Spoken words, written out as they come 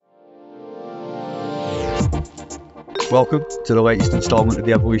Welcome to the latest instalment of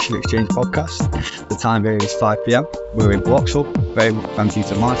the Evolution Exchange podcast. The time here is 5 p.m. We're in Vauxhall. Very much thank you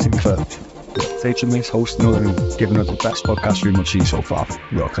to Martin for taking this, hosting us and giving us the best podcast room we've seen so far.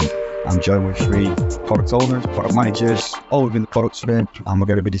 Welcome. I'm joined with 3 product owners, product managers, all within the product sphere, and we're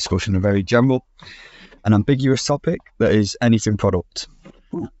going to be discussing a very general and ambiguous topic that is anything product.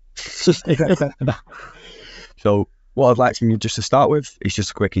 So what I'd like from you just to start with is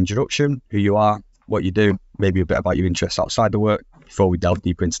just a quick introduction, who you are, what you do, maybe a bit about your interests outside the work before we delve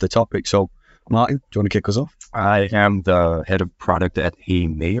deeper into the topic. So Martin, do you want to kick us off? I am the head of product at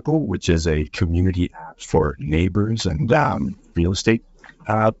HeyNabo, which is a community app for neighbors and real estate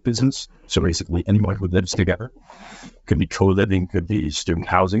business. So basically anyone who lives together. Could be co-living, could be student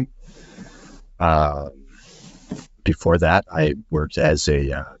housing. Before that, I worked as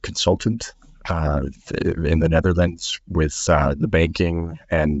a consultant in the Netherlands with the banking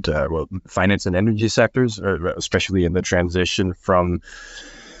and finance and energy sectors, especially in the transition from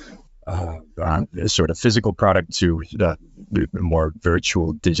sort of physical product to more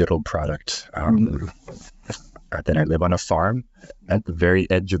virtual digital product. Then I live on a farm at the very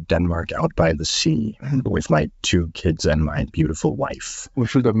edge of Denmark, out by the sea, with my 2 kids and my beautiful wife. We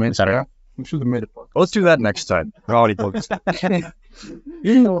should have made it. Let's do that next time. We're already booked.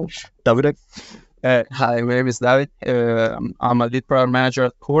 Davide? Hi, my name is David. I'm a lead product manager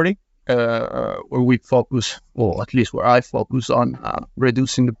at Corti, where we focus, or at least where I focus on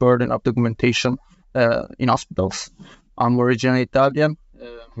reducing the burden of documentation in hospitals. I'm originally Italian.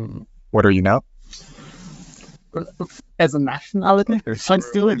 What are you now? As a nationality, I'm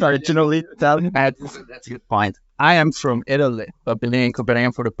still originally Italian. That's a good point. I am from Italy. I've been in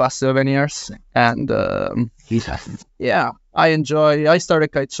Copenhagen for the past 7 years, and yeah, I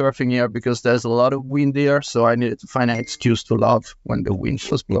started kite surfing here because there's a lot of wind here, so I needed to find an excuse to laugh when the wind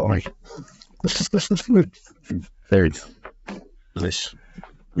was blowing. Very nice.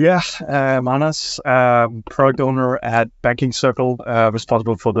 Yeah, Manas, product owner at Banking Circle,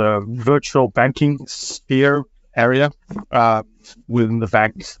 responsible for the virtual banking sphere area within the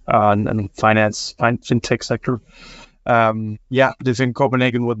bank and finance, fintech sector. Live in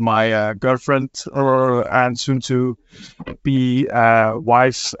Copenhagen with my girlfriend and soon to be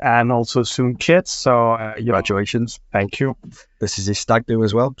wife and also soon kids. So congratulations. Thank you. This is his stag do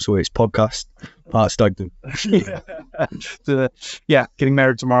as well, so it's podcast part stag do. Getting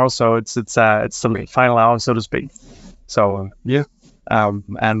married tomorrow, so it's the final hour, so to speak. So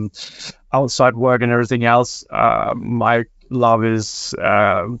and outside work and everything else, my love is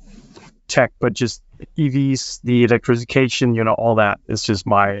tech, but just EVs, the electrification, all that. It's just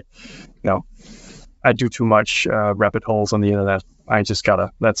my, I do too much rabbit holes on the internet. I just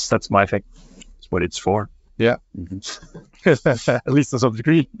gotta, that's my thing. That's what it's for. Yeah. Mm-hmm. At least to some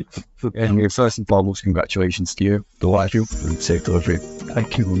degree. And first and foremost, congratulations to you, the wife, and safe delivery.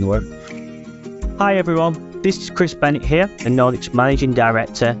 Thank you on the way. Hi everyone, this is Chris Bennett here, the Nordics Managing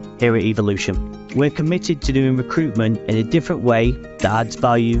Director here at Evolution. We're committed to doing recruitment in a different way that adds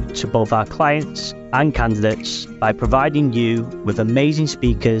value to both our clients and candidates by providing you with amazing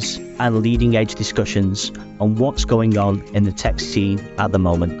speakers and leading edge discussions on what's going on in the tech scene at the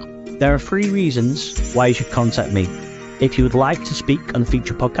moment. There are 3 reasons why you should contact me. If you would like to speak on a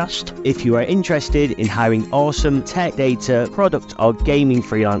future podcast, if you are interested in hiring awesome tech data, product or gaming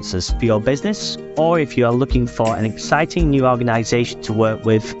freelancers for your business, or if you are looking for an exciting new organization to work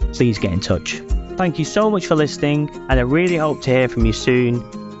with, please get in touch. Thank you so much for listening, and I really hope to hear from you soon.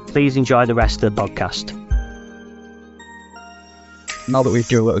 Please enjoy the rest of the podcast. Now that we've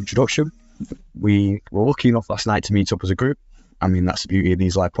given a little introduction, we were lucky enough last night to meet up as a group. I mean, that's the beauty of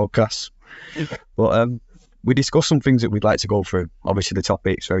these live podcasts. But we discussed some things that we'd like to go through. Obviously, the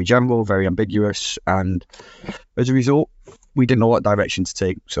topic's very general, very ambiguous, and as a result, we didn't know what direction to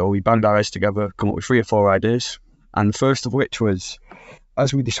take. So we banged our heads together, come up with 3 or 4 ideas, and the first of which was,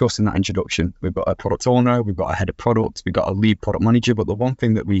 as we discussed in that introduction, we've got a product owner, we've got a head of product, we've got a lead product manager, but the one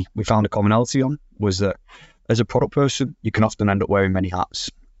thing that we found a commonality on was that as a product person, you can often end up wearing many hats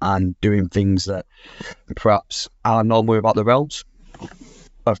and doing things that perhaps are normally about the realms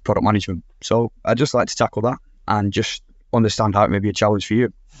of product management. So I'd just like to tackle that and just understand how it may be a challenge for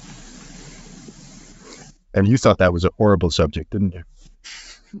you. And you thought that was a horrible subject, didn't you?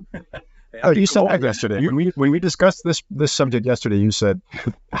 You said that yesterday. When we discussed this subject yesterday, you said,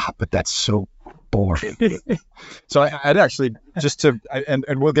 but that's so boring. So I'd actually, and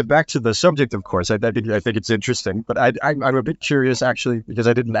we'll get back to the subject, of course. I think it's interesting, but I'm a bit curious, actually, because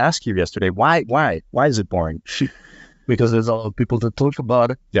I didn't ask you yesterday. Why is it boring? Because there's a lot of people to talk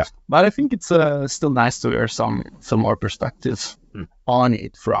about it. Yeah. But I think it's still nice to hear some more perspectives on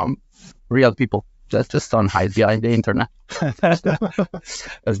it from real people. just don't hide behind the internet.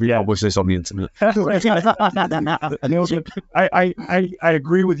 As we publish this on the internet. I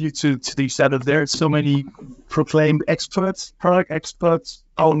agree with you to the extent that there are so many proclaimed experts, product experts,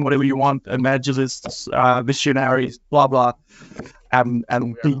 own whatever you want, evangelists, missionaries, blah blah. And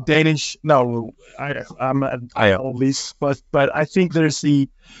the Danish, no, I'm all these, but I think there's the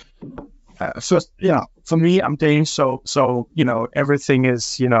first, for me, I'm Danish, so everything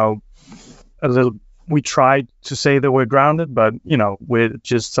is a little. We try to say that we're grounded, but we're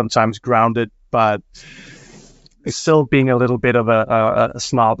just sometimes grounded, but it's still being a little bit of a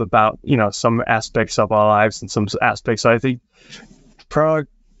snob about some aspects of our lives and some aspects. So I think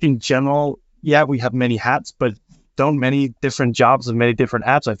product in general, we have many hats, but don't many different jobs and many different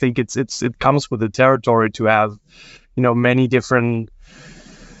hats. I think it comes with the territory to have many different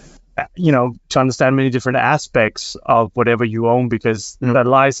to understand many different aspects of whatever you own, because that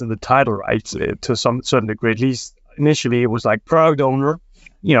lies in the title, right? To some certain degree, at least initially, it was like product owner.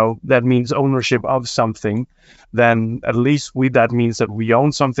 That means ownership of something. Then at least that means that we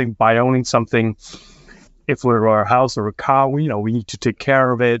own something. By owning something, if we're a house or a car, we need to take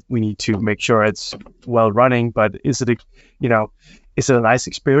care of it. We need to make sure it's well running. But is it a nice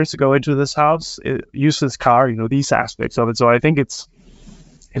experience to go into this house, use this car? These aspects of it. So I think it's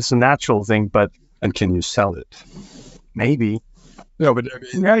a natural thing. And can you sell it? Maybe. No, but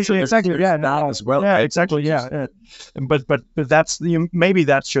actually, exactly. Yeah, now as well. Yeah, right? exactly. Yeah. But that's maybe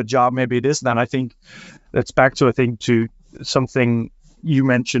that's your job. Maybe it isn't. And I think that's back to to something you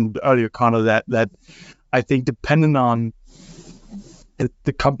mentioned earlier, Connor. That I think depending on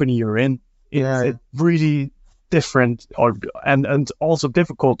the company you're in, it's really different, and also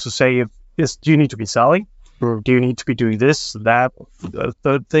difficult to say do you need to be selling, or do you need to be doing this, that, the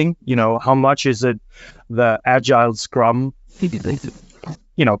third thing? How much is it the agile Scrum?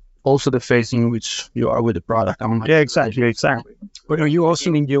 Also the phase in which you are with the product. Exactly. But you also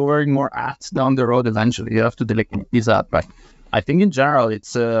mean you're wearing more hats down the road eventually. You have to delegate this out, right? I think in general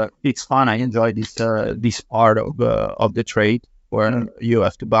it's fun. I enjoy this part of the trade where you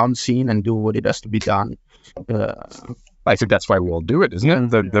have to bounce in and do what it has to be done. I think that's why we all do it, isn't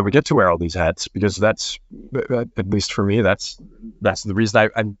it? That we get to wear all these hats, because that's, at least for me, that's the reason.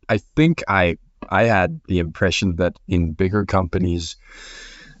 I think I had the impression that in bigger companies,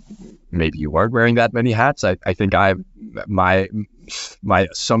 maybe you weren't wearing that many hats. I think my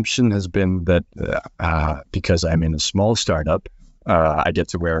assumption has been that because I'm in a small startup, I get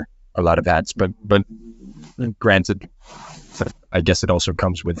to wear a lot of hats. But granted, I guess it also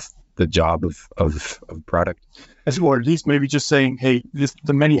comes with the job of product. Or at least maybe just saying, hey,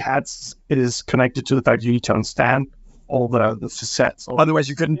 the many hats, it is connected to the fact you need to understand all the facets. Otherwise,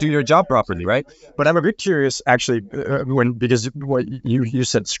 you couldn't do your job properly, right? But I'm a bit curious, actually, because you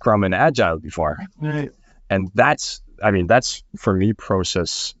said Scrum and Agile before, right. And that's for me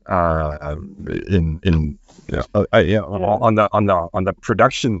process on the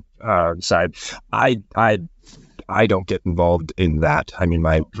production side. I don't get involved in that. I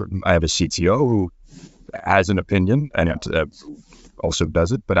have a CTO who has an opinion and also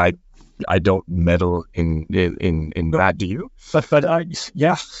does it, but I don't meddle in that. Do you? But a lot.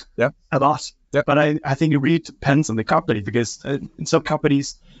 Yeah. But I think it really depends on the company, because in some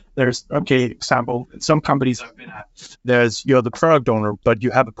companies there's example. In some companies I've been at, you're the product owner, but you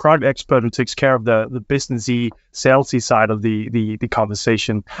have a product expert who takes care of the businessy, salesy side of the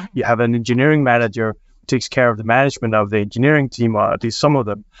conversation. You have an engineering manager who takes care of the management of the engineering team, or at least some of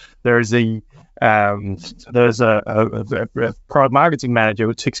them. There's a product marketing manager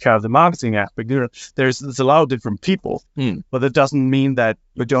who takes care of the marketing aspect. There's a lot of different people, but that doesn't mean that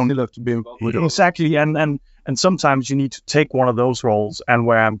you don't have to be involved with it. Exactly, and sometimes you need to take one of those roles. And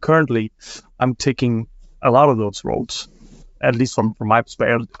where I'm currently, I'm taking a lot of those roles, at least from my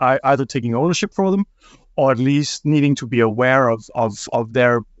perspective. Either taking ownership for them, or at least needing to be aware of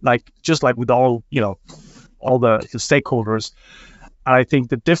their, just like with all all the stakeholders. I think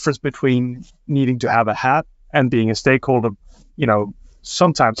the difference between needing to have a hat and being a stakeholder,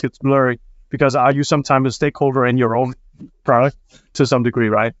 sometimes gets blurry, because are you sometimes a stakeholder in your own product to some degree,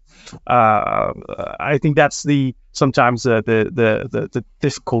 right? I think that's sometimes the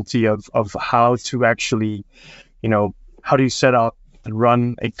difficulty of how to actually, how do you set up and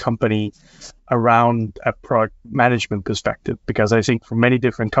run a company around a product management perspective? Because I think for many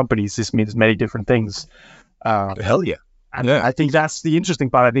different companies, this means many different things. Hell yeah. And I think that's the interesting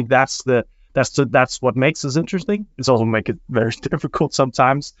part. I think that's what makes us interesting. It's also make it very difficult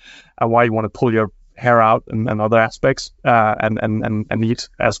sometimes, and why you want to pull your hair out and other aspects and eat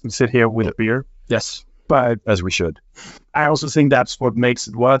as we sit here with a beer. Yes, but as we should. I also think that's what makes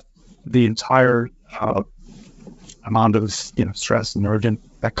it worth the entire amount of stress and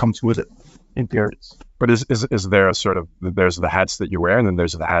urgent that comes with it in periods. But is there a sort of, there's the hats that you wear and then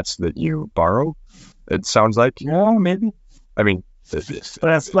there's the hats that you borrow? It sounds like. Yeah, maybe. I mean, but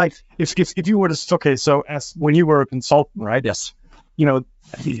that's like if you were to, okay, so as when you were a consultant, right? Yes. In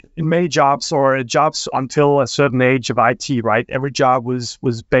many jobs or jobs until a certain age of IT, right? Every job was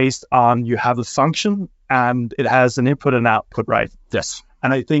based on you have a function and it has an input and output, right? Yes.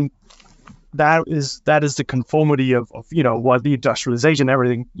 And I think that is the conformity of what the industrialization,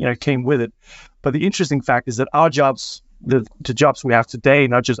 everything came with it. But the interesting fact is that our jobs, the jobs we have today,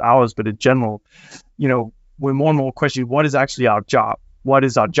 not just ours, but in general, we're more and more questioning what is actually our job. What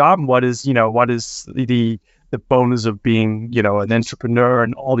is our job? And what is the bonus of being an entrepreneur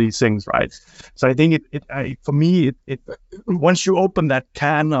and all these things, right? So I think for me once you open that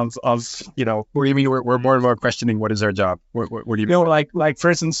can of what do you mean we're more and more questioning what is our job? What do you mean? Like for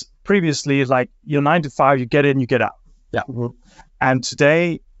instance, previously, like 9 to 5, you get in, you get out. Yeah. And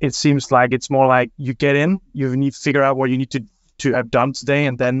today it seems like it's more like you get in, you need to figure out what you need to have done today,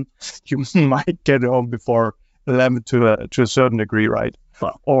 and then you might get home before 11 to a certain degree, right?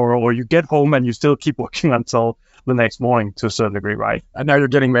 Or you get home and you still keep working until the next morning to a certain degree, right? And now you're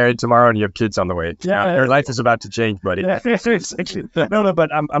getting married tomorrow and you have kids on the way. Yeah, your life is about to change, buddy. Yeah, exactly. No, but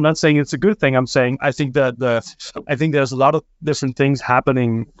I'm not saying it's a good thing. I'm saying I think that I think there's a lot of different things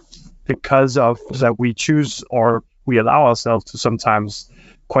happening because of that we choose or we allow ourselves to sometimes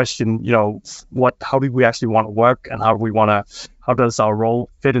question, how do we actually want to work and how does our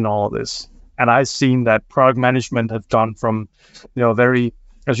role fit in all of this? And I've seen that product management has gone from, very,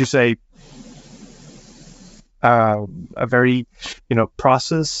 as you say, a very,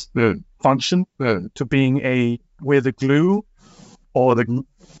 process function to being we're the glue or the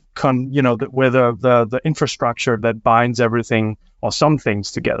infrastructure that binds everything or some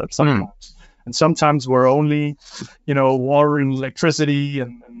things together sometimes. And sometimes we're only, water and electricity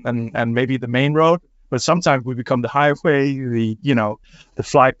and maybe the main road. But sometimes we become the highway, the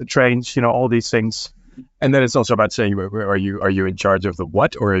flight, the trains, all these things. And then it's also about saying, are you in charge of the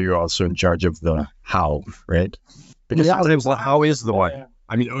what, or are you also in charge of the how, right? Because sometimes the how is the why.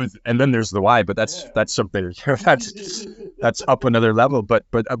 I mean, and then there's the why, but that's something that's up another level. But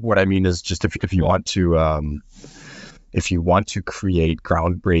what I mean is just if you want to create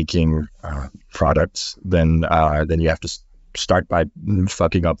groundbreaking products, then you have to start by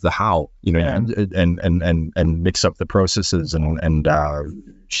fucking up the how, and mix up the processes and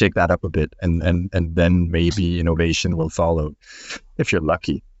shake that up a bit, and then maybe innovation will follow if you're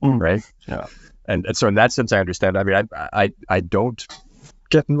lucky, right? Yeah. And so in that sense, I understand. I mean, I don't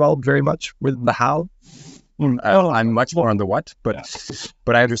get involved very much with the how. I'm much more on the what, but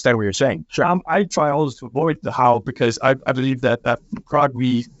I understand what you're saying. Sure. I try always to avoid the how because I believe that Krog,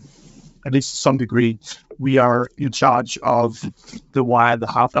 we, at least to some degree, we are in charge of the why, the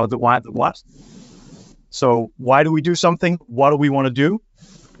how, or the why, the what. So why do we do something? What do we want to do?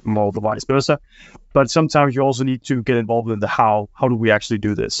 More the vice versa. But sometimes you also need to get involved in the how. How do we actually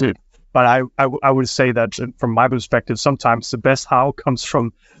do this? But I would say that from my perspective, sometimes the best how comes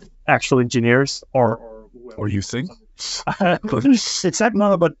from actual engineers or you think? It's that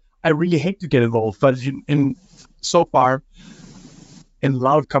matter, but I really hate to get involved. But in so far, in a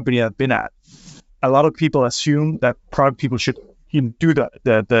lot of companies I've been at, a lot of people assume that product people should do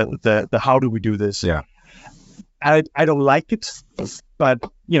the how do we do this? Yeah. I don't like it, but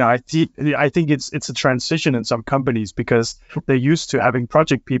I think it's a transition in some companies because they're used to having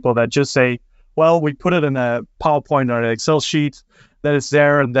project people that just say, well, we put it in a PowerPoint or an Excel sheet, then it's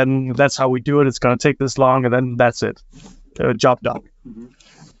there, and then that's how we do it. It's going to take this long, and then that's it, job done. Mm-hmm.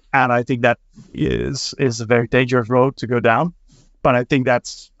 And I think that is a very dangerous road to go down. But I think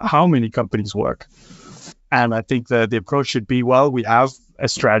that's how many companies work. And I think the approach should be, well, we have a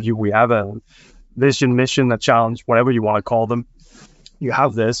strategy, we have a vision, mission, a challenge, whatever you want to call them. You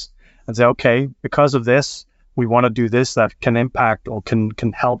have this and say, okay, because of this, we want to do this that can impact or can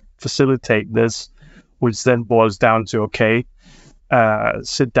help facilitate this, which then boils down to, okay,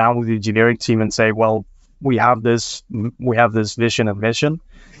 sit down with the engineering team and say, well, we have this vision and mission.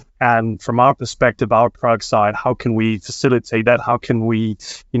 And from our perspective, our product side, how can we facilitate that? How can we,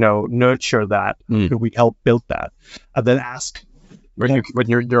 nurture that? How can we help build that? And then ask. But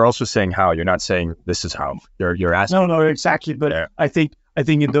you're also saying how. You're not saying this is how. You're asking. No, exactly. But I think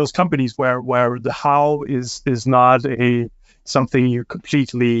in those companies where the how is not something you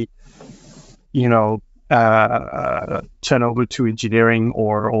completely, turn over to engineering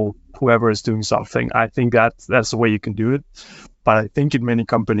or whoever is doing something. I think that's the way you can do it. But I think in many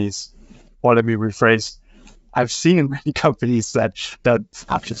companies, or let me rephrase, I've seen in many companies that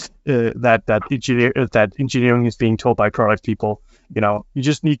engineering is being told by product people, you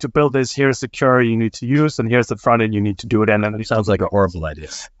just need to build this. Here's the query you need to use, and here's the front end you need to do it. And then It sounds like a horrible idea.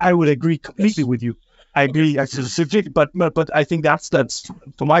 I would agree completely with you. I agree, actually, but I think that's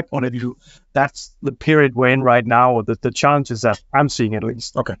from my point of view, that's the period we're in right now, or the challenges that I'm seeing at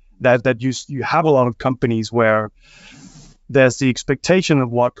least. Okay. That you have a lot of companies where there's the expectation of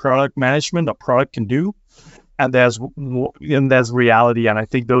what product management or product can do, and there's reality, and I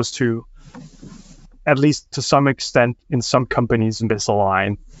think those two, at least to some extent, in some companies,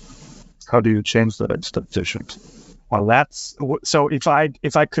 misalign. How do you change that expectations? Well, that's so. If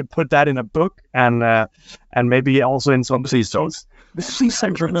I could put that in a book and maybe also in some episodes,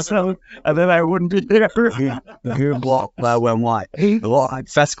 and then I wouldn't be here. Who block where when why? A lot of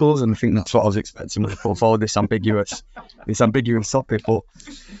hypotheticals, and I think that's what I was expecting to put forward this ambiguous topic. But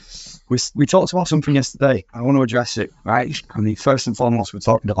we talked about something yesterday. I want to address it, right? I mean, first and foremost, we're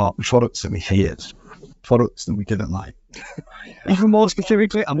talking about products that we hate, products that we didn't like. Even more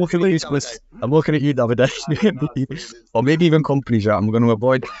specifically, I'm looking at you, Davide, or maybe even companies that I'm going to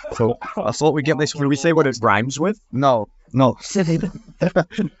avoid. So I thought we'd get this. Will we say what it rhymes with? No. So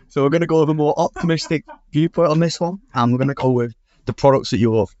we're going to go with a more optimistic viewpoint on this one, and we're going to go with the products that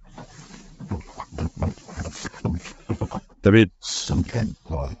you love. David,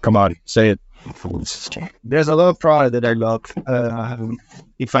 come on, say it. There's a lot of product that I love.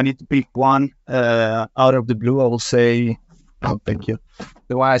 If I need to pick one out of the blue, I will say, thank you.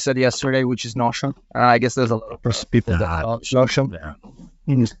 The one I said yesterday, which is Notion. I guess there's a lot of people that love Notion,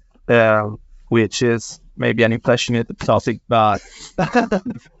 which is maybe an impressionist topic, but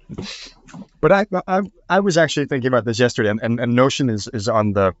But I was actually thinking about this yesterday, and Notion is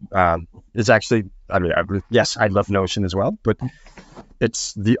on the is actually, I mean, yes, I love Notion as well, but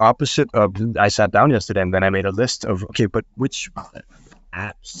it's the opposite of. I sat down yesterday and then I made a list of, okay, but which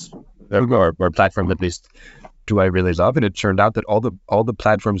apps or platform at least do I really love? And it turned out that all the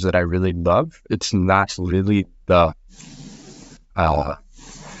platforms that I really love, it's not really the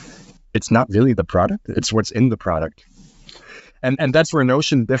product. It's what's in the product. And that's where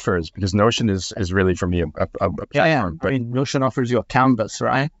Notion differs, because Notion is really for me a platform. Yeah. But I mean, Notion offers you a canvas,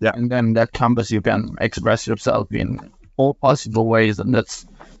 right? Yeah. And then that canvas you can express yourself in all possible ways, and that's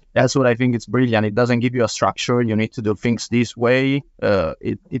what I think is brilliant. It doesn't give you a structure. You need to do things this way.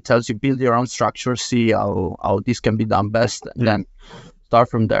 It tells you build your own structure, see how this can be done best, and then start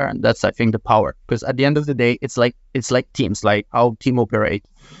from there. And that's, I think, the power. Because at the end of the day, it's like teams, like how team operate.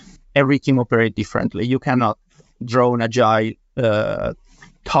 Every team operate differently. You cannot draw an agile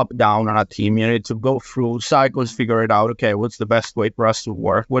top down on a team. You need to go through cycles, figure it out. Okay, what's the best way for us to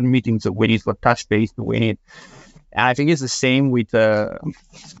work? What meetings do we need? What touch base do we need? And I think it's the same with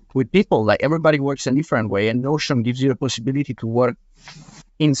people. Like, everybody works in a different way, and Notion gives you the possibility to work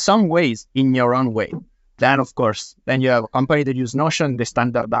in some ways in your own way. Then, of course, you have a company that use Notion, they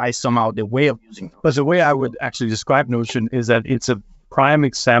standardize somehow the way of using it. But the way I would actually describe Notion is that it's a prime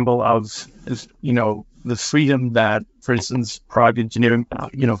example of, the freedom that, for instance, product engineering,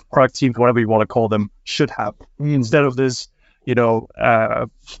 product teams, whatever you want to call them, should have. Instead of this,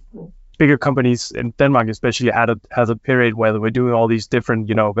 bigger companies in Denmark especially has a period where we're doing all these different,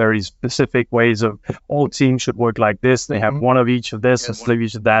 very specific ways of all teams should work like this. They have one of each of this and split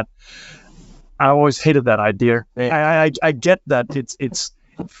each of that. I always hated that idea. I get that it's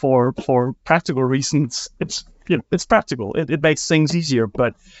for practical reasons. It's practical. It makes things easier,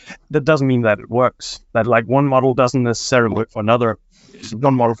 but that doesn't mean that it works. That, like, one model doesn't necessarily work for another.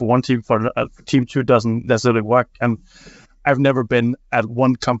 One model for one team, for team two doesn't necessarily work. And I've never been at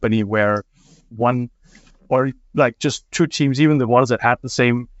one company where one, or like just two teams, even the ones that had the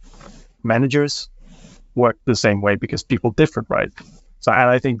same managers, work the same way, because people differ, right? So, and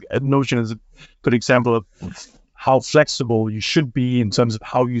I think Notion is a good example of how flexible you should be in terms of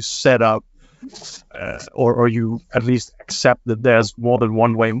how you set up, or you at least accept that there's more than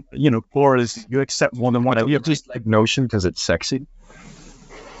one way. Or is you accept more than one. You just like Notion because it's sexy.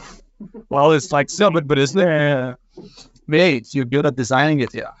 Well, it's like, but isn't there? Wait, you're good at designing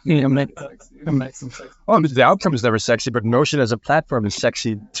it, yeah. Oh, the outcome is never sexy, but Notion as a platform is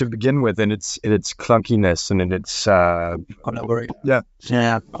sexy to begin with, and its clunkiness and in its collaborate. Yeah,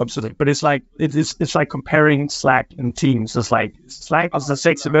 absolutely. But it's like it's like comparing Slack and Teams. It's like Slack is the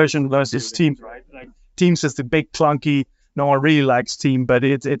sexy version versus Teams, right? Like, Teams is the big clunky. No one really likes Team, but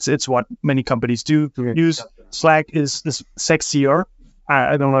it's what many companies do use. Slack is sexier.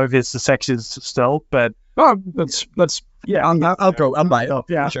 I don't know if it's the sexiest still, but let's I'll go. I'll buy it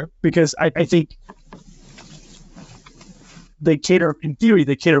up. Yeah, sure. Because I think they cater, in theory,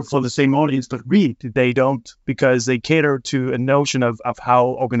 they cater for the same audience, but really they don't, because they cater to a notion of how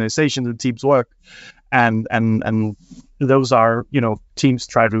organizations and teams work. And those are, teams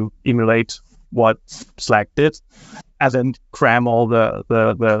try to emulate what Slack did, and then cram all the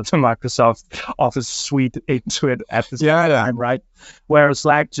Microsoft Office suite into it at the same time, right? Whereas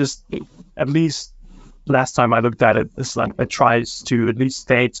Slack just, at least last time I looked at it, it's like it tries to at least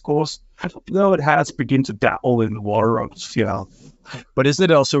stay its course, though it has begun to dabble in the water of, But isn't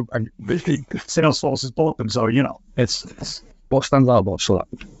it also Salesforce is bought them, so it's What stands out about Slack?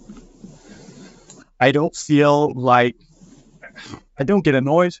 I don't feel like I don't get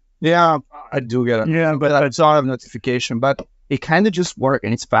annoyed. Yeah, I do get it. Yeah, But it's not a notification, but it kind of just works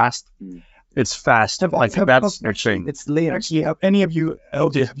and it's fast. it's fast. Like that's their thing. It's later. Actually, have any of you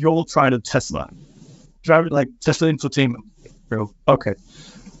have you all tried a Tesla? Drive it like Tesla infotainment. Okay.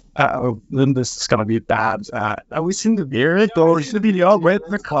 Then this is gonna be bad. Are we seeing the beer? Or should be the with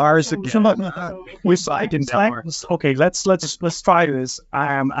the cars? We cycling. Okay, let's try this.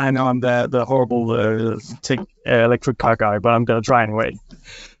 I know I'm the horrible electric car guy, but I'm gonna try anyway.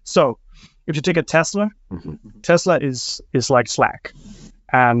 So, if you take a Tesla, Tesla is like Slack,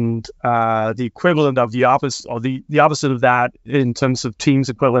 and the equivalent of the opposite, or the opposite of that in terms of teams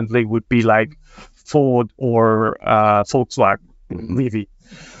equivalently would be like Ford or Volkswagen, Levy.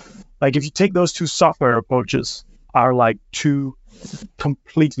 Like if you take those two software approaches, are like two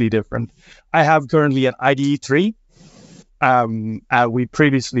completely different. I have currently an IDE 3. We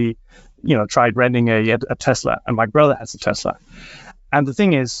previously, tried renting a Tesla, and my brother has a Tesla. And the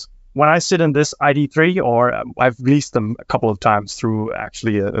thing is, when I sit in this IDE 3, or I've leased them a couple of times through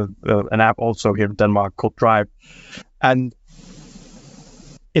actually an app also here in Denmark called Drive, and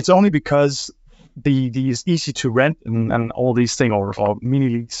it's only because these easy to rent and all these things, or mini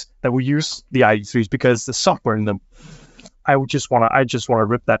leagues that we use the ID3s, because the software in them, I just want to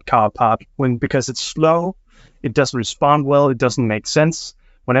rip that car apart because it's slow, it doesn't respond well, it doesn't make sense.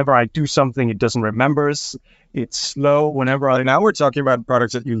 Whenever I do something, it doesn't remember. It's slow. Whenever now we're talking about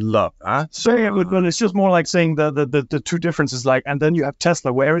products that you love, huh? So yeah, but it's just more like saying the two differences, like, and then you have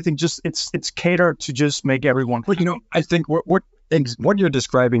Tesla where everything just it's catered to just make everyone. Well, I think what you're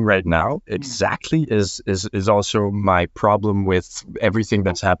describing right now exactly is also my problem with everything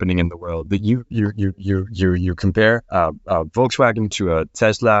that's happening in the world. That you compare Volkswagen to a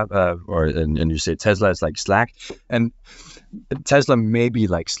Tesla, and you say Tesla is like Slack, and Tesla may be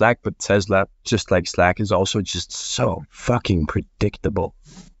like Slack, but Tesla, just like Slack, is also just so fucking predictable.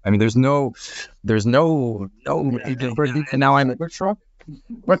 I mean, there's no. And now I'm a truck.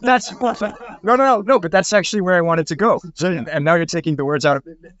 But that's no. But that's actually where I wanted to go. And now you're taking the words out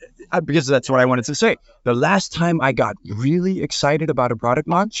of, because that's what I wanted to say. The last time I got really excited about a product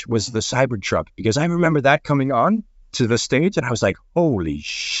launch was the Cybertruck, because I remember that coming on to the stage, and I was like, "Holy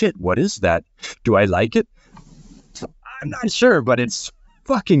shit, what is that? Do I like it? I'm not sure, but it's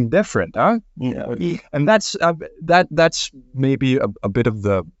fucking different, huh?" Yeah. And that's maybe a bit of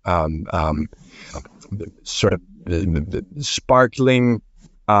the sort of sparkling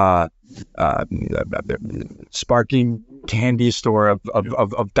candy store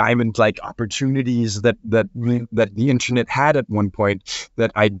of diamond-like opportunities that the internet had at one point,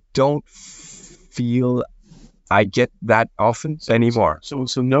 that I don't feel I get that often anymore. So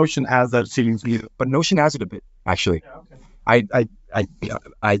Notion has that feeling for you, but Notion has it a bit, actually. Yeah, okay.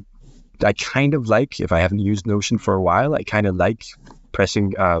 I kind of like, if I haven't used Notion for a while, I kind of like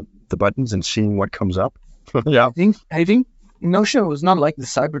pressing the buttons and seeing what comes up. Yeah, I think Notion was not like the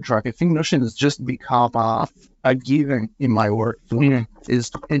Cybertruck. I think Notion has just become a given in my work.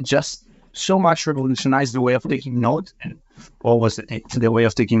 It just so much revolutionized the way of taking notes. And what was it? The way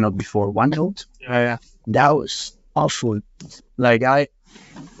of taking note before OneNote. Yeah. That was awful. Like I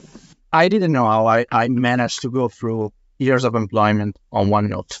didn't know how I managed to go through years of employment on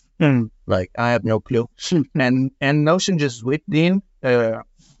OneNote. Like I have no clue. And Notion just whipped in,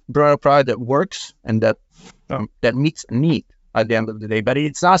 brought a product that works and that meets a need at the end of the day. But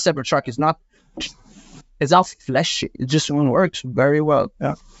it's not a Cybertruck. It's not flashy. It just works very well.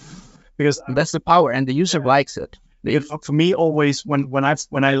 Yeah, because that's the power, and the user likes it. For me, always when I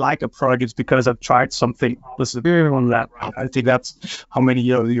like a product, it's because I've tried something superior on that. Right? I think that's how many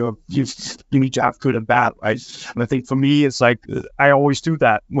you need to have good and bad, right? And I think for me, it's like I always do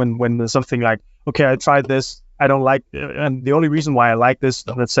that when there's something like, okay, I tried this, I don't like, and the only reason why I like this,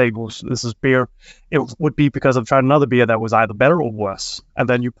 let's say this is beer, it would be because I've tried another beer that was either better or worse, and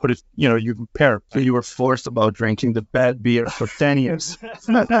then you put it, you compare. So you were forced about drinking the bad beer for 10 years. It's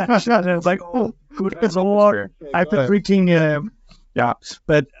like, oh, good as a water. I've been drinking,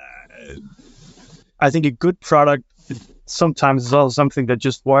 but I think a good product sometimes it's also something that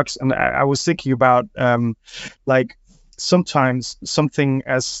just works. And I was thinking about like sometimes something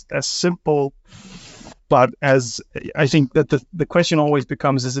as simple, but as I think that the question always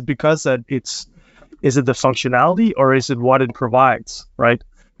becomes, is it because that is it the functionality or is it what it provides, right?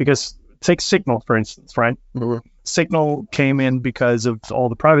 Because take Signal, for instance, right? Mm-hmm. Signal came in because of all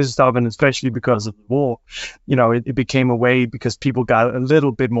the privacy stuff, and especially because of the war. It became a way because people got a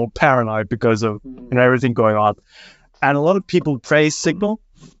little bit more paranoid because of everything going on. And a lot of people praise Signal,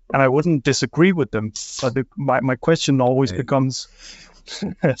 and I wouldn't disagree with them. But my question always becomes,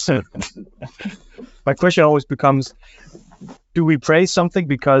 do we praise something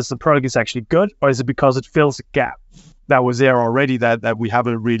because the product is actually good, or is it because it fills a gap that was there already that we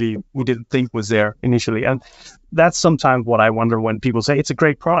didn't think was there initially? And that's sometimes what I wonder when people say it's a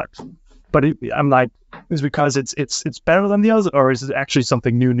great product. But I'm like, is it because it's better than the others, or is it actually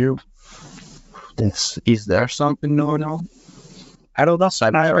something new? Is there something new now? I don't know.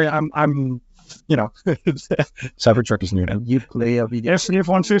 I'm Cybertruck is new now. You play a video.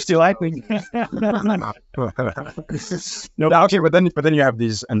 F-150 Lightning. No, okay, but then you have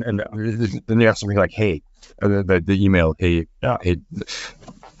these, and then you have something like, hey, the email, hey, hey,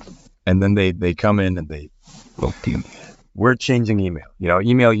 and then they come in and we're changing email.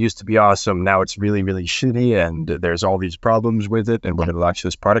 Email used to be awesome. Now it's really, really shitty, and there's all these problems with it. And we're going to launch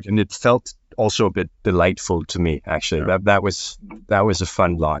this product, and it felt also a bit delightful to me, actually. Yeah. That was a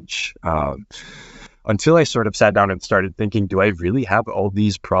fun launch. Until I sort of sat down and started thinking, do I really have all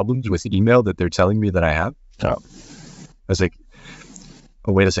these problems with email that they're telling me that I have? I was like,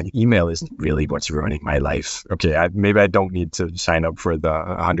 oh, wait a second, email isn't really what's ruining my life. Okay, maybe I don't need to sign up for the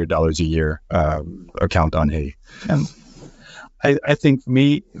 $100 a year account on Hey. I think for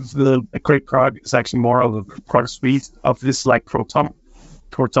me, the great product is actually more of a product suite of this, like Proton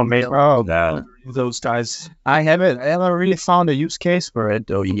Mail. Oh, yeah. Those guys. I haven't really found a use case for it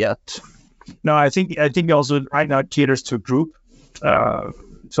though yet. No, I think also right now it caters to a group to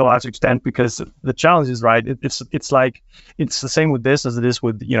a large extent, because the challenge is, right, it's like it's the same with this as it is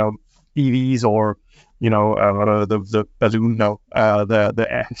with EVs or the balloon,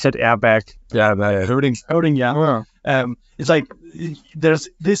 the head airbag. Yeah, the hurting. Yeah. It's like there's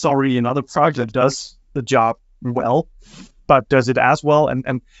this already another product that does the job well, but does it as well?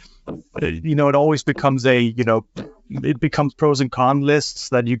 And it always becomes it becomes pros and cons lists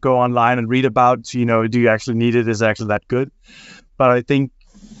that you go online and read about. Do you actually need it? Is it actually that good? But I think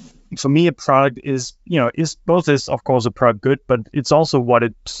for me, a product is both is of course a product good, but it's also what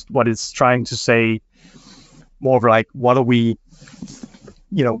it's trying to say. More of like, what are we,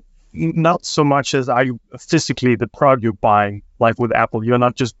 not so much as are you physically the product you're buying. Like with Apple, you're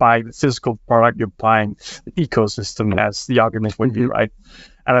not just buying the physical product, you're buying the ecosystem, as the argument would be, right?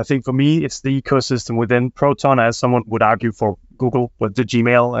 And I think for me, it's the ecosystem within Proton, as someone would argue for Google with the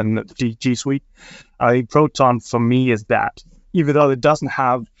Gmail and the G Suite. I think Proton for me is that, even though it doesn't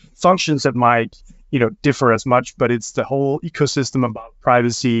have functions that might, differ as much, but it's the whole ecosystem about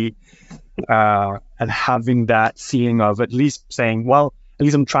privacy, and having that feeling of at least saying, well, at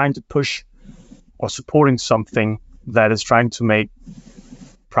least I'm trying to push or supporting something that is trying to make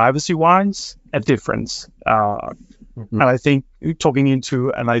privacy-wise a difference. And I think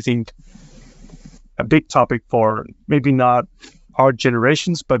I think a big topic for maybe not our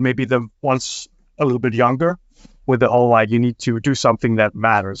generations, but maybe the ones a little bit younger, with the whole, like, you need to do something that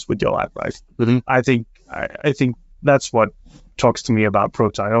matters with your life, right? Mm-hmm. I think that's what talks to me about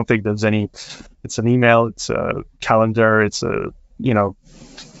Proton. I don't think there's it's an email, it's a calendar, it's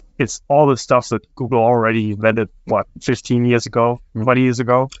it's all the stuff that Google already invented, 15 years ago, 20 years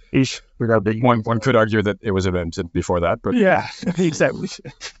ago ish. One could argue that it was invented before that, but yeah, exactly.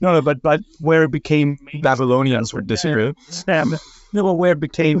 No, but where it became Babylonians would disagree. No, where it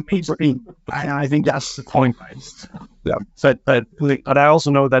became mainstream. I think that's the point, right? Yeah. But I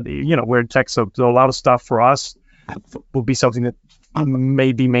also know that we're in tech, so a lot of stuff for us will be something that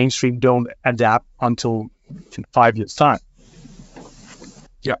maybe mainstream don't adapt until in 5 years' time.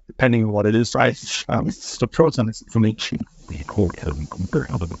 Yeah, depending on what it is, right? The Proton is for me.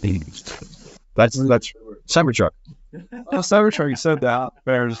 That's Cybertruck. Cybertruck, you said that.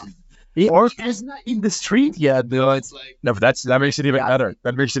 Or it's not in the street yet, though. It's like no, but that makes it even better.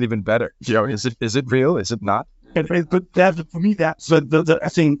 That makes it even better. Is it real? Is it not? But that for me, that's I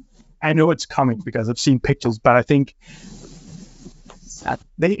think I know it's coming because I've seen pictures. But I think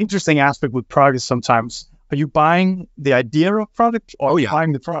the interesting aspect with product is sometimes, are you buying the idea of product or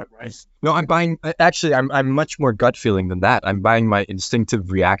buying the product, right? No, I'm buying. Actually, I'm much more gut feeling than that. I'm buying my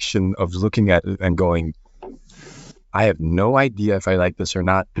instinctive reaction of looking at it and going, I have no idea if I like this or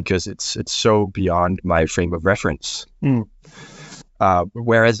not because it's so beyond my frame of reference.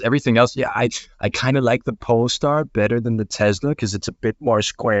 Whereas everything else, I kind of like the Polestar better than the Tesla because it's a bit more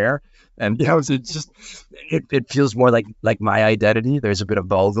square, and it's just it feels more like my identity. There's a bit of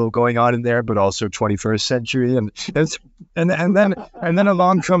Volvo going on in there, but also 21st century, and then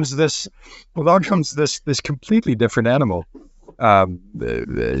along comes this completely different animal.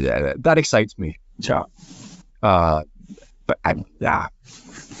 That excites me. Yeah. But I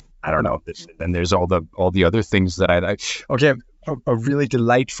don't know. And there's all the other things that I like. Okay. A really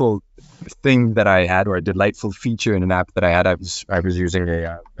delightful thing that I had, or a delightful feature in an app that I had, I was using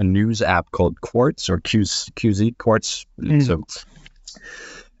a news app called Quartz, or QZ Quartz. So,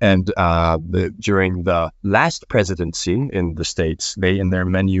 and during the last presidency in the States, they in their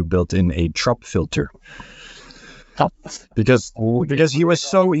menu built in a Trump filter. Because he was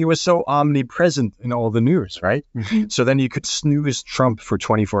so omnipresent in all the news, right? So then you could snooze Trump for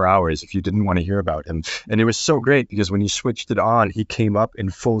 24 hours if you didn't want to hear about him. And it was so great because when you switched it on, he came up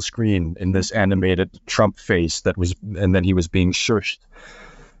in full screen in this animated Trump face and then he was being shushed.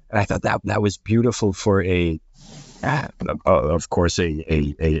 And I thought that was beautiful for of course,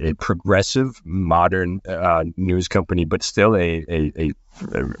 a progressive, modern news company, but still a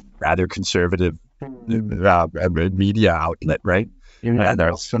rather conservative media outlet, right?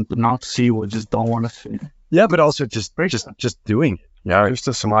 There's something not to see, we just don't want to see. Yeah, but also just doing it. Yeah, just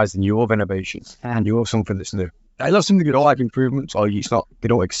to surmise, you love innovation and you love something that's new. I love something you don't like improvements, or they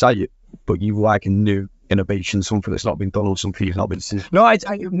don't excite you, but you like a new innovation, something that's not been done, or something you've not been seen. No,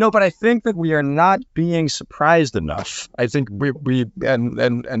 but I think that we are not being surprised enough. I think we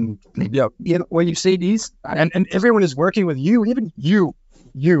when you say these, and everyone is working with you, even you,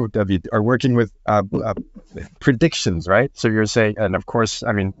 David, are working with predictions, right? So you're saying, and of course,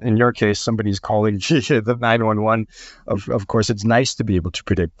 I mean, in your case, somebody's calling the 911. Of course, it's nice to be able to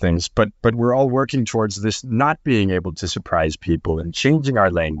predict things, but we're all working towards this not being able to surprise people and changing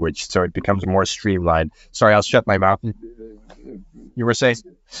our language so it becomes more streamlined. Sorry, I'll shut my mouth. You were saying?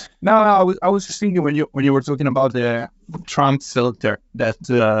 No, I was just thinking when you were talking about the Trump filter,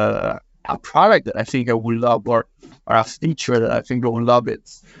 that a product that I think I would love, or a feature that I think I would love,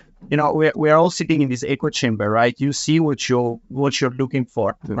 it's, we're all sitting in this echo chamber, right? You see what you're looking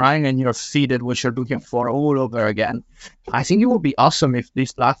for, right? And you're feeded what you're looking for all over again. I think it would be awesome if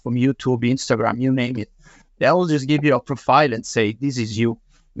this platform, YouTube, Instagram, you name it, they will just give you a profile and say, this is you.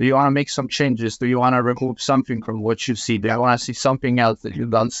 Do you want to make some changes? Do you want to remove something from what you see? Do you want to see something else that you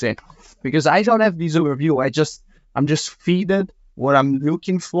don't see? Because I don't have this overview. I'm just feeded what I'm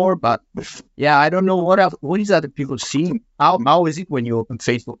looking for, but I don't know what is other people seeing. How is it when you open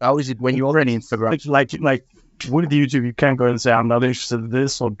Facebook? How is it when you open Instagram? Like with YouTube, you can't go and say I'm not interested in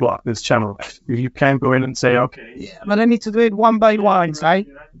this or block this channel. You can't go in and say okay. But I need to do it one by one, right?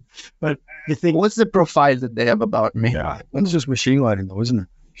 But you think, what's the profile that they have about me? Yeah, it's just machine learning, though, isn't it?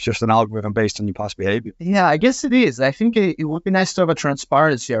 It's just an algorithm based on your past behavior. Yeah, I guess it is. I think it would be nice to have a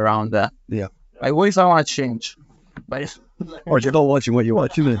transparency around that. Yeah. Like, what if I want to change? But or you're not watching what you're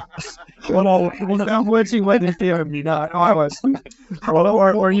watching. I'm watching what they do.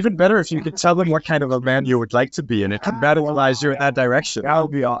 Or even better, if you could tell them what kind of a man you would like to be, and it can radicalize you in that direction. That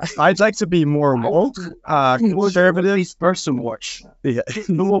would be awesome. I'd like to be more woke, conservative. Person watch. Yeah.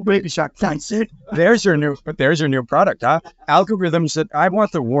 No baby shark. That's it. There's your new product, huh? Algorithms that I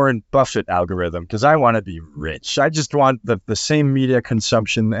want the Warren Buffett algorithm because I want to be rich. I just want the same media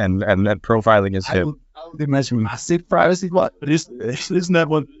consumption and profiling as him. They imagine massive privacy. What? But isn't that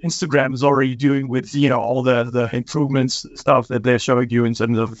what Instagram is already doing with all the improvements stuff that they're showing you in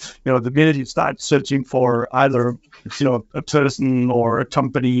terms of the minute you start searching for either a person or a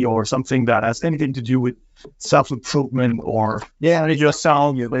company or something that has anything to do with self-improvement or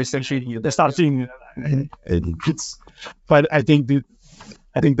yourself, essentially they start seeing it. But I think the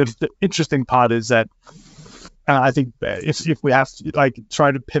interesting part is that. I think if we have to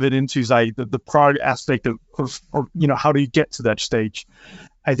try to pivot into the product aspect of how do you get to that stage,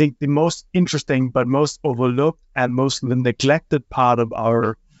 I think the most interesting but most overlooked and most neglected part of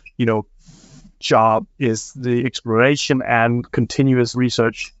our job is the exploration and continuous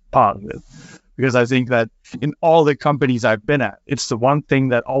research part of it. Because I think that in all the companies I've been at, it's the one thing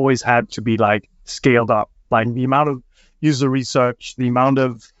that always had to be scaled up, the amount of user research, the amount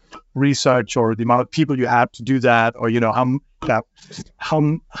of research, or the amount of people you have to do that, or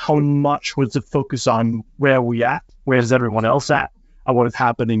how much was the focus on where we at, where's everyone else at, and what is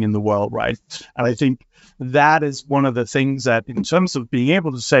happening in the world, right? And I think that is one of the things that, in terms of being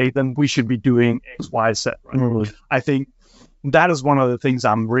able to say, then we should be doing X, Y, Z. Right? Mm-hmm. I think that is one of the things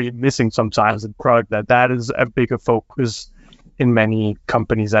I'm really missing sometimes in product, that is a bigger focus in many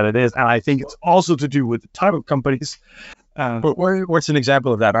companies that it is. And I think it's also to do with the type of companies. But what's an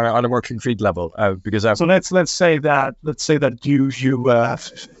example of that on a more concrete level? Because so let's say that you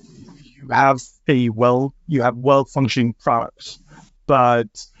have well functioning products,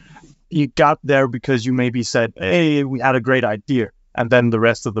 but you got there because you maybe said, hey, we had a great idea, and then the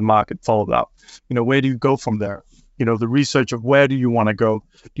rest of the market followed up. Where do you go from there? The research of where do you want to go?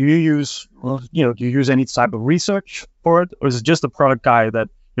 Do you use any type of research for it, or is it just a product guy that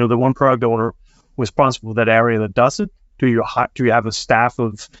the one product owner responsible for that area that does it? Do you have a staff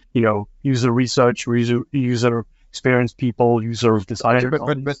of user research, user experience people, user design?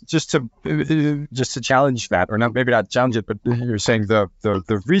 But just to challenge that, or not, maybe not challenge it, but you're saying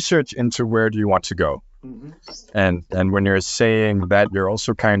the research into where do you want to go, and when you're saying that, you're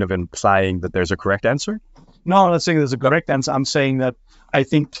also kind of implying that there's a correct answer. No, I'm not saying there's a correct answer. I'm saying that I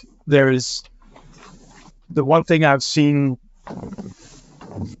think there is the one thing I've seen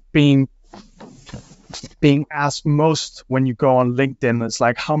being asked most when you go on LinkedIn is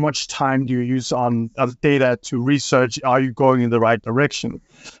like, how much time do you use on data to research? Are you going in the right direction?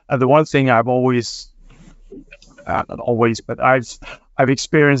 And the one thing I've always, not always, but I've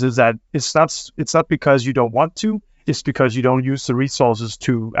experienced is that it's not because you don't want to. It's because you don't use the resources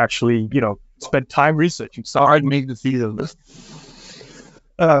to actually, spend time researching. So I make the feel this.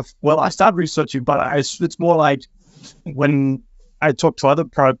 Well, I start researching, but it's more like when I talk to other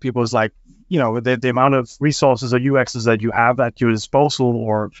product people, it's like, the amount of resources or UXs that you have at your disposal,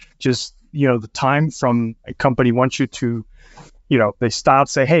 or just, the time from a company wants you to, they start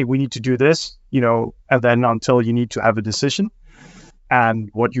say, hey, we need to do this, and then until you need to have a decision. And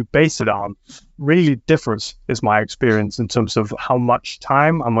what you base it on really differs, is my experience, in terms of how much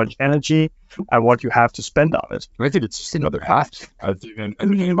time, how much energy, and what you have to spend on it. I think it's just another hat.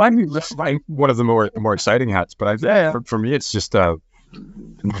 It might be one of the more exciting hats, but for me, it's just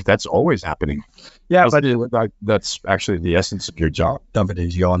that's always happening. Yeah, but that's actually the essence of your job. Davide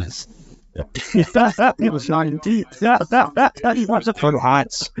is honest. Yeah. It was not indeed. He wants to talk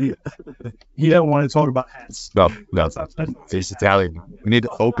hats. He don't want to talk about hats. No, he's Italian. We need a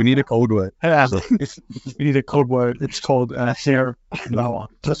code word. We need a code word. It's called hair. No,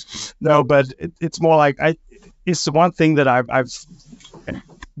 but it's more like it's the one thing that I've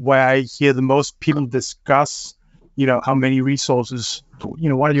where I hear the most people discuss. How many resources.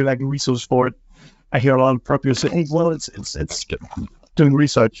 Why do you like a resource for it? I hear a lot of people say, "Hey, well, it's doing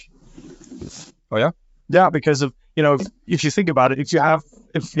research." Oh yeah, yeah. Because of if you think about it, if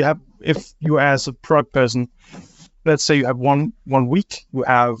you as a product person, let's say you have one week, you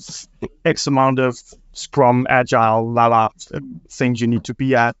have X amount of Scrum, Agile, things you need to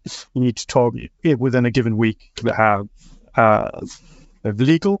be at. You need to talk within a given week. You have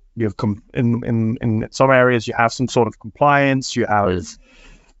legal. You have in some areas you have some sort of compliance. You have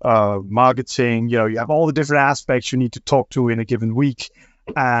marketing. You have all the different aspects you need to talk to in a given week.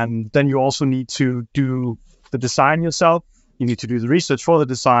 And then you also need to do the design yourself. You need to do the research for the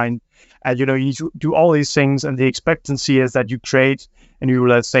design, and you need to do all these things. And the expectancy is that you create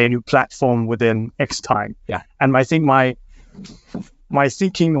let's say a new platform within X time. Yeah. And I think my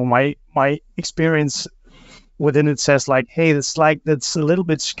thinking, or my experience within it says like, hey, that's a little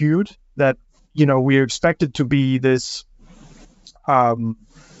bit skewed. That we're expected to be this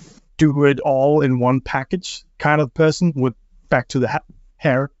do it all in one package kind of person. With back to the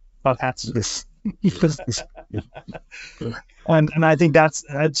hair, not hats. And I think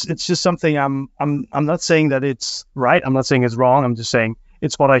it's just something I'm not saying that it's right. I'm not saying it's wrong. I'm just saying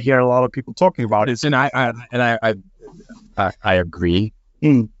it's what I hear a lot of people talking about. I agree.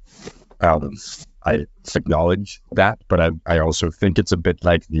 I acknowledge that, but I also think it's a bit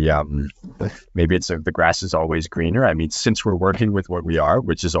like maybe it's the grass is always greener. I mean, since we're working with what we are,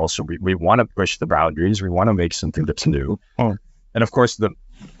 which is also we want to push the boundaries, we want to make something that's new. Oh. And of course, the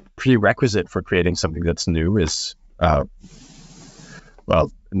prerequisite for creating something that's new is,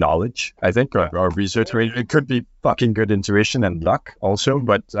 knowledge, I think, or research. It could be fucking good intuition and luck also,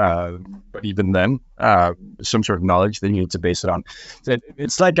 but even then, some sort of knowledge that you need to base it on.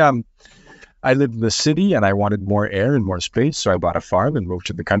 It's like I lived in the city and I wanted more air and more space, so I bought a farm and moved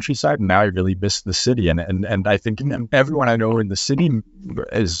to the countryside. And now I really miss the city, and I think everyone I know in the city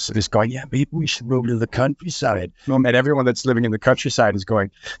is going, yeah, maybe we should move to the countryside. And everyone that's living in the countryside is going,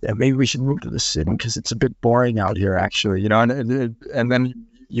 yeah, maybe we should move to the city because it's a bit boring out here, actually, And then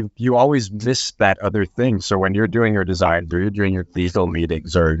you always miss that other thing. So when you're doing your design, or you're doing your legal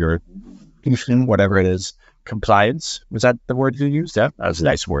meetings, or your whatever it is, compliance. Was that the word you used? Yeah, that was a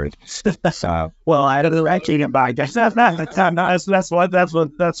nice word. Well, I don't know actually about that's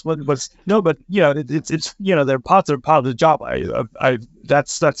what was no, but it's they're part of the job.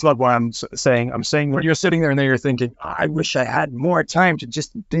 That's not what I'm saying. I'm saying When you're sitting there and then you're thinking, I wish I had more time to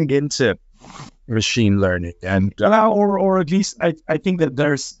just dig into machine learning and or at least I think that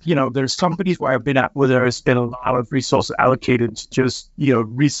there's companies where I've been at where there's been a lot of resources allocated to just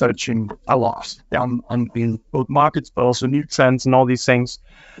researching a lot on both markets but also new trends and all these things.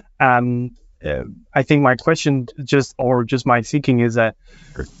 I think my question just my thinking is that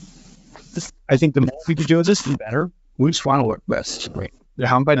I think the more we can do this, the better. Which one works best? Right.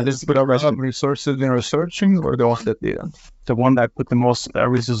 How about this put resources in researching, or the one that didn't? The one that put the most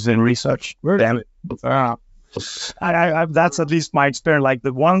resources in research. Damn it. I that's at least my experience. Like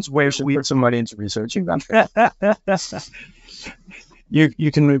the ones where we put somebody into researching them.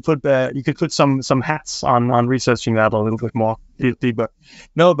 you could put some hats on researching that a little bit more deeply, but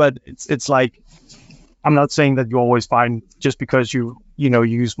it's like I'm not saying that you always find just because you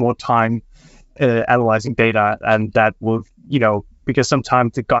use more time analyzing data, and that will because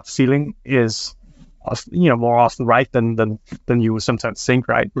sometimes the gut feeling is more often right than you would sometimes think,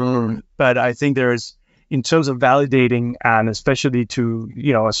 right? But I think there's, in terms of validating, and especially to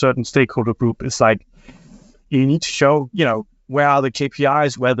a certain stakeholder group, it's like you need to show where are the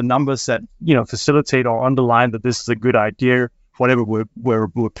KPIs, where are the numbers that facilitate or underline that this is a good idea, whatever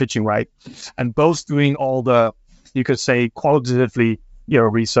we're pitching, right? And both doing all the, you could say, qualitatively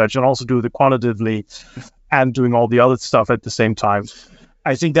research, and also do the quantitatively, and doing all the other stuff at the same time.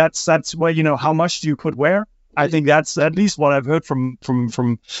 I think that's where how much do you put where. I think that's at least what I've heard from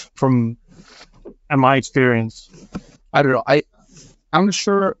my experience. I don't know. I'm not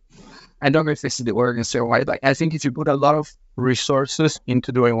sure. I don't know if this is the word in say why. Like, I think if you put a lot of resources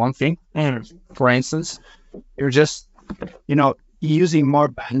into doing one thing, for instance, you're just using more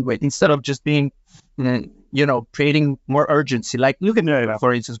bandwidth instead of just being creating more urgency. Like, look at it,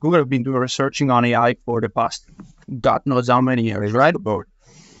 for instance, Google have been doing researching on AI for the past God knows how many years, right?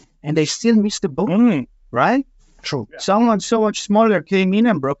 And they still missed the boat, right? True. Yeah. Someone so much smaller came in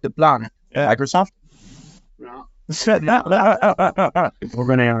and broke the plan. Microsoft? No.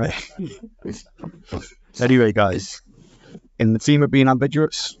 OpenAI. Anyway, guys, in the theme of being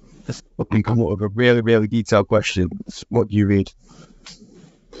ambiguous, we can come up with a really, really detailed question. What do you read?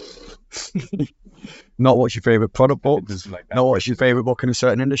 Not what's your favourite product book, not what's your favourite book in a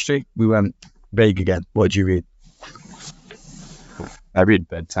certain industry. We went vague again. What do you read? I read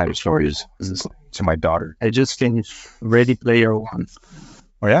bedtime stories to my daughter. I just finished Ready Player One.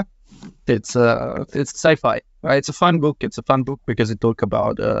 Oh yeah? It's sci-fi. Right? It's a fun book. It's a fun book because it talks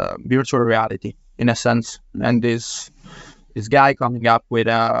about virtual reality in a sense, and this guy coming up with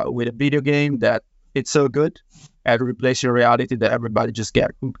a video game that it's so good at replacing reality that everybody just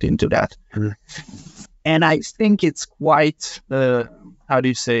get hooked into that. And I think it's quite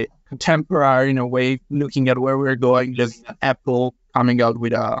contemporary in a way, looking at where we're going. Looking at Apple coming out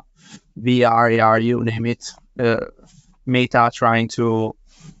with a VR, AR, you name it. Meta trying to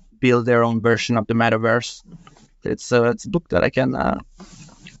build their own version of the metaverse. It's a book that I can,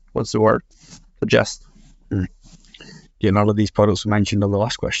 suggest. Yeah, none of these products were mentioned on the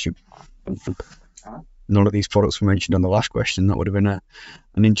last question. None of these products were mentioned on the last question. That would have been an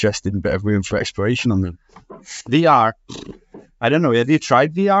interesting bit of room for exploration on them. VR. I don't know. Have you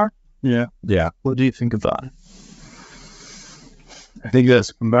tried VR? Yeah. What do you think about it? I think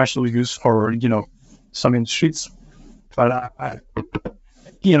there's commercial use for, some industries. But,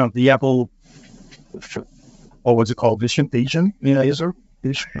 the Apple, or what's it called? Vision? Laser?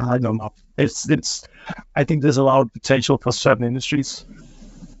 I don't know. I think there's a lot of potential for certain industries.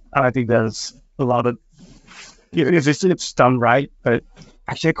 And I think there's a lot of, if it's done right, but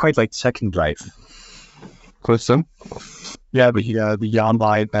actually I quite like Second Life. Close them? Yeah, but the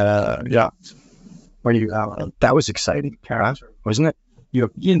online, where you have that was exciting, wasn't it?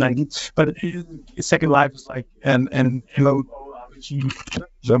 But Second Life is like and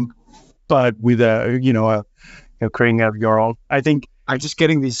but with creating of your own. I think I'm just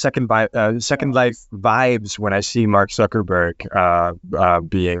getting these Second Life vibes when I see Mark Zuckerberg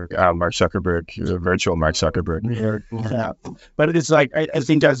being Mark Zuckerberg, virtual Mark Zuckerberg. Yeah. But it's like I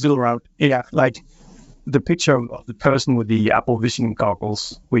think that's still around. Yeah, like the picture of the person with the Apple Vision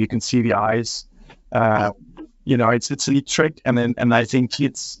goggles where you can see the eyes. It's a neat trick, and I think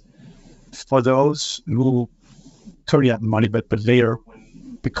it's for those who currently have the money, but later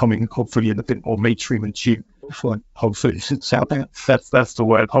becoming hopefully a bit more mainstream and cheap. Hopefully, it's out there. That's the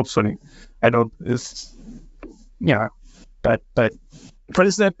word. Hopefully, I don't. It's but But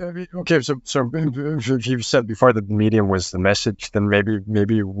is that okay? So if you said before that the medium was the message, then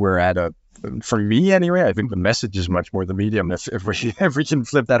maybe we're at a. For me, anyway, I think the message is much more the medium. If we can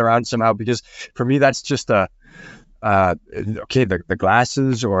flip that around somehow, because for me that's just a okay, the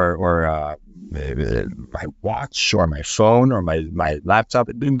glasses or my watch or my phone or my laptop.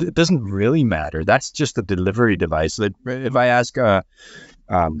 It doesn't really matter. That's just a delivery device. If I ask so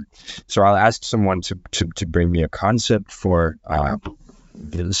I'll ask someone to bring me a concept for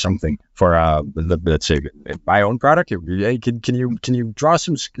something for let's say my own product. Hey, can you draw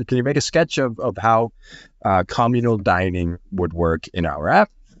some? Can you make a sketch of how communal dining would work in our app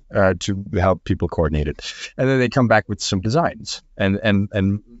to help people coordinate it? And then they come back with some designs, and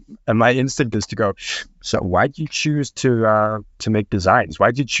my instinct is to go, so why did you choose to make designs?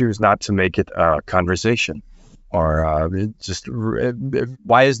 Why did you choose not to make it a conversation? Or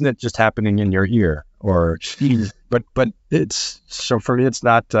why isn't it just happening in your ear? Or but it's so for me it's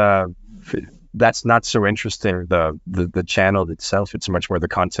not that's not so interesting, the channel itself. It's much more the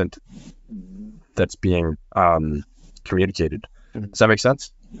content that's being communicated. Does that make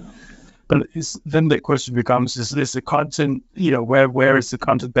sense? But then the question becomes: is the content, where is the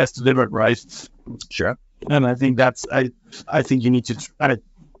content best delivered, right? Sure. And I think I think you need to.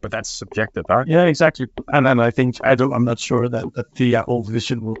 But that's subjective, huh? Yeah, exactly. And then I think I'm not sure that the whole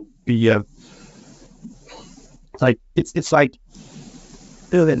vision will be like it's like,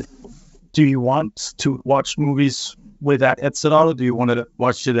 do you want to watch movies with that headset on, or do you want to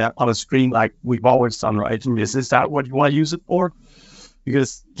watch it on a screen like we've always done, right? Is that what you want to use it for?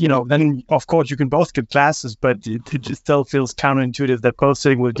 Because then of course you can both get glasses, but it just still feels counterintuitive that both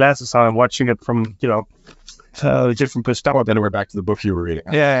sitting with glasses on and watching it from different perspective. Then we're back to the book you were reading.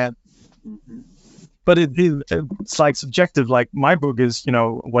 Yeah. But it's like subjective. Like my book is,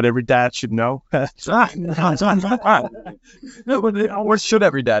 what every dad should know. No, but what should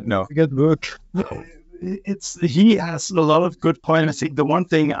every dad know? Good book. He has a lot of good points. I think the one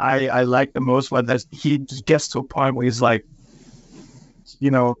thing I like the most was that he gets to a point where he's like,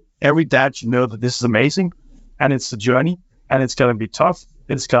 every dad should know that this is amazing, and it's a journey, and it's gonna be tough.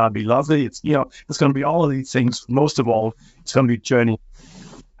 It's gonna be lovely. It's it's gonna be all of these things. Most of all, it's gonna be a journey.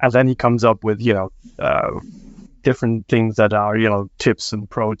 And then he comes up with different things that are tips and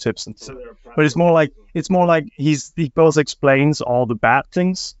pro tips and so. But it's more like he both explains all the bad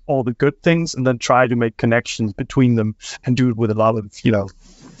things, all the good things, and then try to make connections between them and do it with a lot of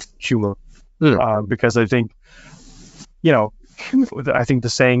humor. Because I think I think the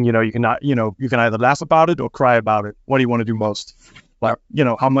saying you can either laugh about it or cry about it. What do you want to do most? Like,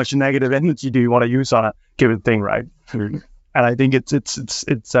 how much negative energy do you want to use on a given thing, right? And I think it's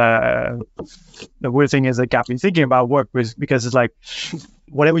the weird thing is that got me thinking about work because it's like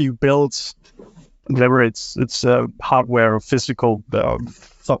whatever you build, whether it's hardware or physical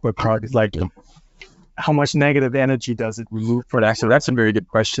software product, is like how much negative energy does it remove for that? So that's a very good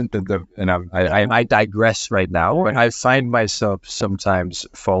question. And I digress right now, but I find myself sometimes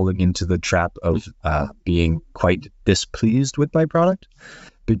falling into the trap of being quite displeased with my product,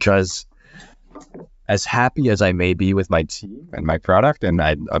 because as happy as I may be with my team and my product, and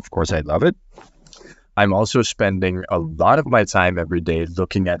of course I love it, I'm also spending a lot of my time every day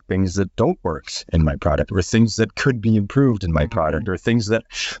looking at things that don't work in my product, or things that could be improved in my product, or things that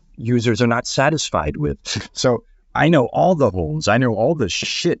users are not satisfied with. So I know all the holes, I know all the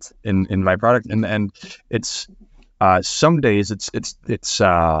shit in my product, and it's some days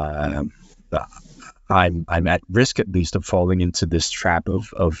I'm at risk at least of falling into this trap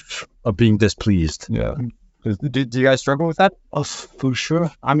of being displeased. Yeah. Do you guys struggle with that? Oh, for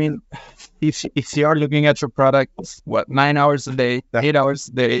sure. I mean, if you are looking at your product, 9 hours a day, 8 hours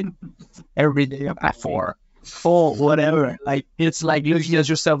a day, every day, four, whatever. Like it's like looking at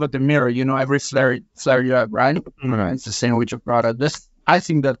yourself at the mirror. Every flare you have, right? Mm-hmm. It's the same with your product. I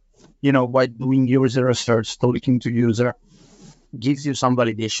think that by doing user research, talking to user, gives you some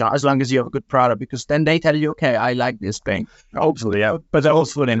validation as long as you have a good product, because then they tell you, okay, I like this thing. Hopefully, yeah. But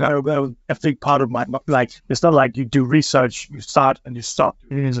also, a big part of my it's not like you do research, you start and you stop.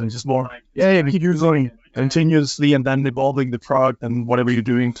 It's just more like keep using it continuously and then evolving the product and whatever you're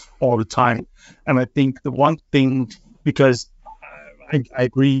doing all the time. And I think the one thing, because I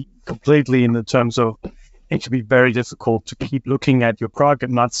agree completely in the terms of it can be very difficult to keep looking at your product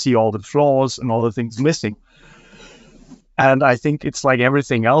and not see all the flaws and all the things missing. And I think it's like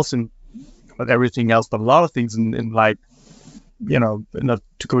everything else, but a lot of things in like, not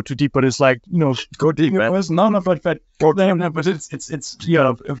to go too deep, but it's like, go deep, man. It's none of it, but it's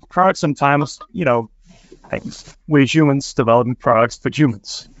products sometimes, we're humans developing products for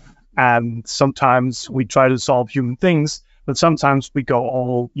humans. And sometimes we try to solve human things, but sometimes we go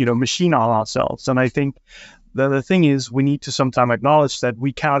all, machine on ourselves. And I think the thing is, we need to sometimes acknowledge that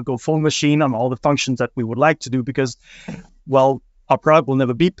we cannot go full machine on all the functions that we would like to do because, well, our product will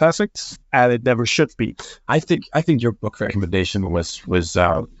never be perfect, and it never should be. I think your book recommendation was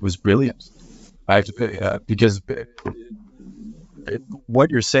brilliant. I have to because what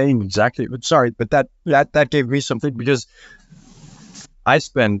you're saying exactly. Sorry, but that gave me something because I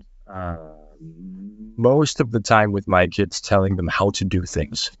spend most of the time with my kids telling them how to do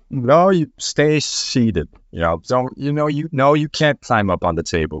things. No, you stay seated. You can't climb up on the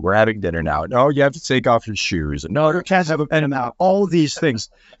table. We're having dinner now. No, you have to take off your shoes. No, you can't have a pen now. All these things,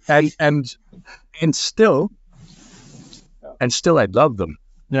 and still I love them.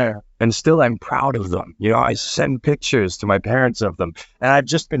 Yeah. And still I'm proud of them. I send pictures to my parents of them, and I've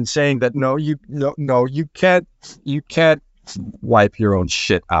just been saying that you can't wipe your own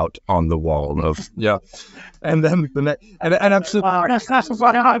shit out on the wall and then and I'm so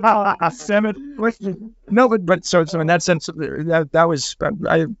no, but so in that sense that was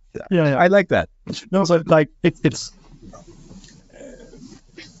I like that. No, so like it's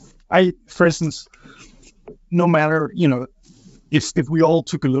for instance, no matter if we all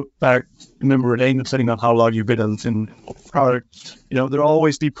took a look back, remember Elaine, depending on how long you've been in product, there'll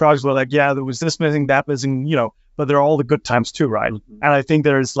always be products where there was this missing, that missing, but there are all the good times too, right? And I think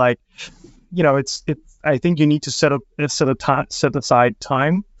there's I think you need to set aside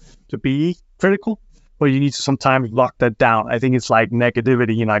time to be critical, but you need to sometimes lock that down. I think it's like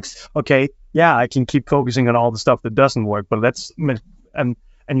negativity, okay, yeah, I can keep focusing on all the stuff that doesn't work, but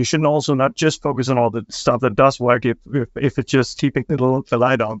and you shouldn't also not just focus on all the stuff that does work. If it's just keeping the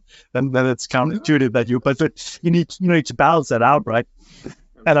light on, then it's counterintuitive that but you need to balance that out, right?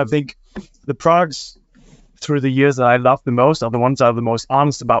 And I think the products through the years that I love the most are the ones that are the most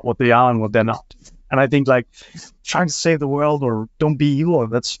honest about what they are and what they're not. And I think trying to save the world or don't be evil,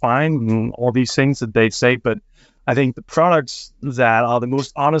 that's fine, and all these things that they say. But I think the products that are the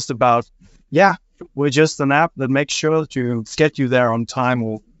most honest about, we're just an app that makes sure to get you there on time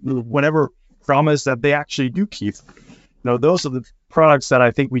or whatever promise that they actually do keep. Those are the products that I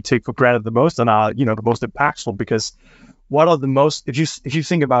think we take for granted the most and are, the most impactful, because what are the most, if you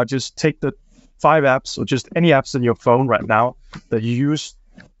think about just take the 5 apps or just any apps in your phone right now that you use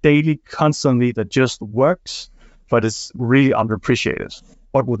daily, constantly, that just works, but it's really underappreciated,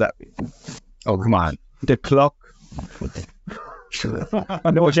 what would that be? Oh, come on. The clock.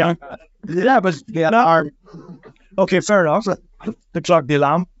 I know what you're but okay, fair enough. The clock, the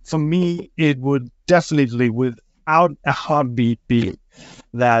alarm, for me, it would definitely, without a heartbeat, be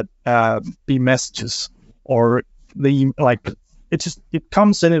messages or it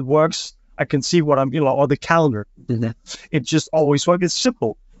comes and it works. I can see what I'm, or the calendar. Mm-hmm. It just always works. It's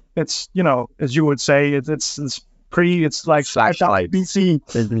simple. It's, as you would say, it's like flashlight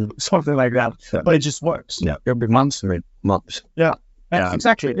BC, something like that. Yeah. But it just works. Yeah, it'll be months. Yeah.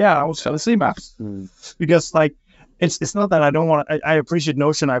 Exactly. Yeah, I was going to say maps because it's not that I don't want to. I appreciate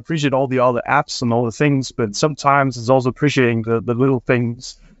Notion. I appreciate all the other apps and all the things, but sometimes it's also appreciating the little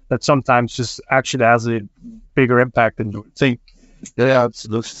things that sometimes just actually has a bigger impact than you would think. Yeah,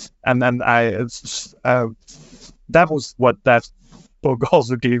 absolutely. And then that was what that book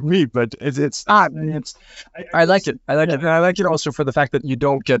also gave me. But I like it. I like it also for the fact that you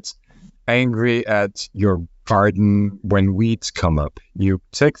don't get angry at your garden when weeds come up. You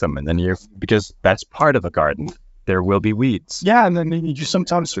take them, and then because that's part of a garden. There will be weeds. Yeah, and then you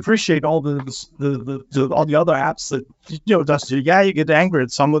sometimes appreciate all the all the other apps that you get angry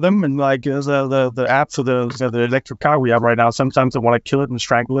at some of them, and the app for the electric car we have right now. Sometimes I want to kill it and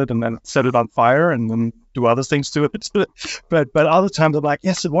strangle it, and then set it on fire, and then do other things to it. but other times I'm like,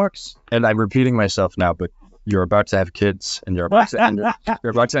 yes, it works. And I'm repeating myself now, but you're about to have kids, and you're about to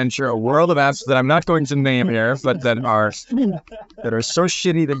enter a world of apps that I'm not going to name here, but that are so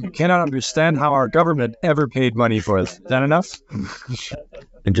shitty that you cannot understand how our government ever paid money for it. Is that enough?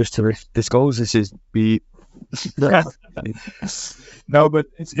 And just to disclose, this is no, but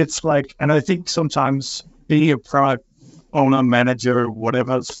it's like, and I think sometimes being a product owner, manager,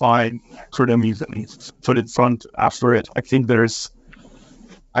 whatever is fine. Acronym you put it front after it. I think that's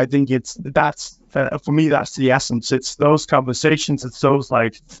for me, that's the essence. It's those conversations. It's those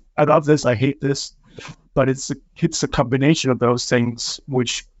I love this, I hate this, but it's a combination of those things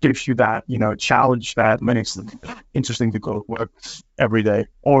which gives you that challenge that makes it interesting to go to work every day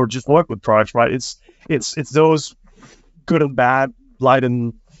or just work with products, right? It's those good and bad, light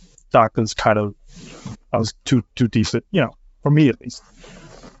and darkness kind of. I was too deep, for me at least.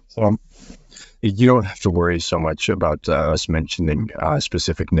 So You don't have to worry so much about us mentioning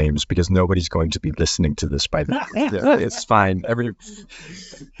specific names because nobody's going to be listening to this by then. Yeah, it's fine.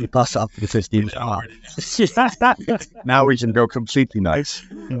 We pass up the 15 hour. Now we can go completely nuts.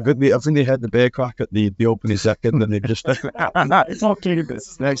 I think they had the bear crack at the opening second, and they just. It's okay.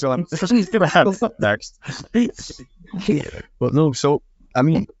 This next one. Next. But no, so I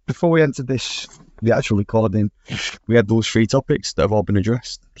mean, before we entered the actual recording, we had those 3 topics that have all been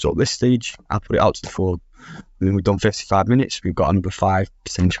addressed. So at this stage, I put it out to the floor. And then we've done 55 minutes. We've got another 5,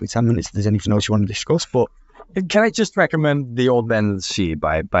 potentially 10 minutes. If there's anything else you want to discuss, but Can I just recommend The Old Man and the Sea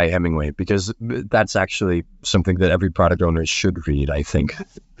by Hemingway? Because that's actually something that every product owner should read, I think.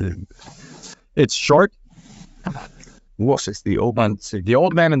 It's short. what's it? The Old Man? The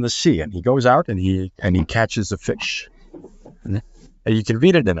Old Man and the Sea, and he goes out and he catches a fish. And you can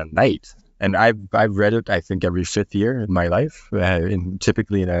read it in a night. And I've read it, I think, every 5th year in my life,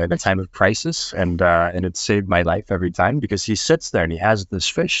 typically in a time of crisis, and it saved my life every time because he sits there and he has this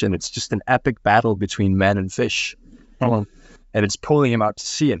fish, and it's just an epic battle between man and fish, and it's pulling him out to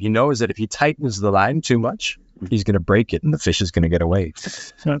sea, and he knows that if he tightens the line too much, he's going to break it, and the fish is going to get away.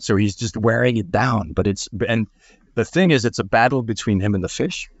 So he's just wearing it down. And the thing is, it's a battle between him and the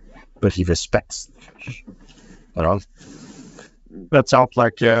fish, but he respects the fish. You know? That sounds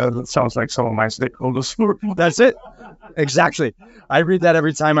like some of my stakeholders. That's it. Exactly. I read that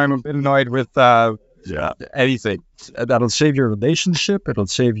every time I'm a bit annoyed with anything. That'll save your relationship. It'll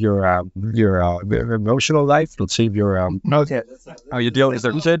save your emotional life. It'll save your how you deal with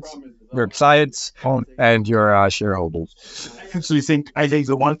your kids, your clients, and your shareholders. So I think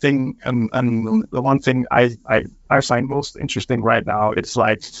the one thing and the one thing I find most interesting right now, it's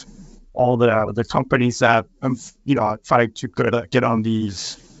like all the companies that trying to get on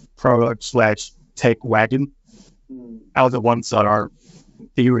these product/tech wagon are the ones that are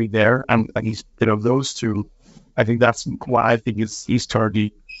theory there, and instead of those two, I think that's why I think he's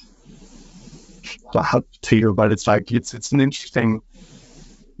turning to you. But it's like it's an interesting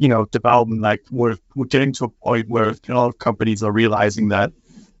development. Like we're getting to a point where a lot of companies are realizing that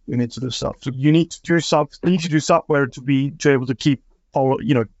you need to do stuff. So you need to do software to be able to keep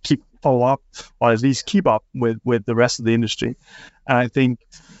follow up, or at least keep up with the rest of the industry. And I think,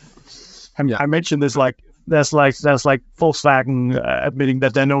 I mentioned this, there's like Volkswagen admitting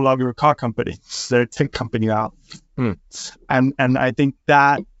that they're no longer a car company, they're a tech company now. And I think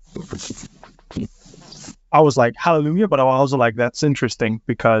that I was like, hallelujah, but I was also like, that's interesting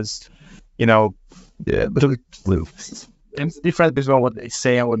because but it's different between what they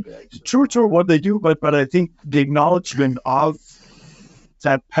say and what true what they do, but I think the acknowledgement of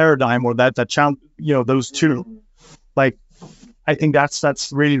that paradigm or that challenge, those two, like, I think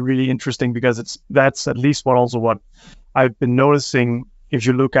that's really, really interesting because that's at least what I've been noticing. If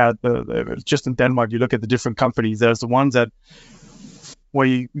you look at just in Denmark, you look at the different companies, there's the ones that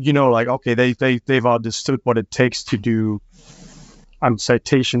where okay, they've understood what it takes to do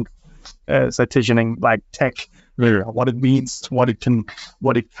citationing like tech, what it means, what it can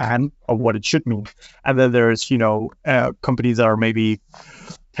or what it should mean. And then there's companies that are maybe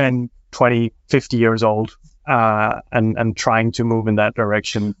 10, 20, 50 years old and trying to move in that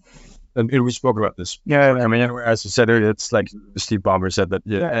direction. And we spoke about this. Yeah, I mean, as you said, it's like Steve Ballmer said that.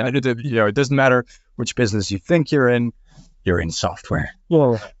 Yeah, and it doesn't matter which business you think you're in software.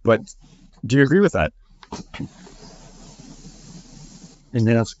 Yeah. But do you agree with that? And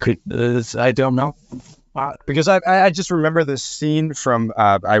then I don't know. Because I just remember this scene from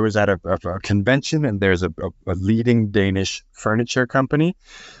I was at a convention, and there's a leading Danish furniture company,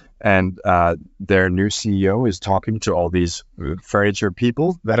 and their new CEO is talking to all these furniture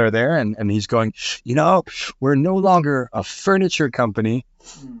people that are there, and he's going, we're no longer a furniture company,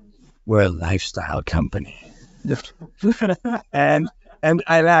 we're a lifestyle company. And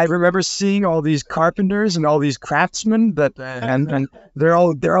I remember seeing all these carpenters and all these craftsmen that and they're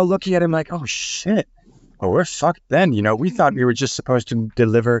all looking at him like, oh shit. Well, we're fucked then. We thought we were just supposed to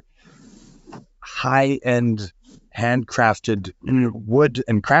deliver high-end, handcrafted wood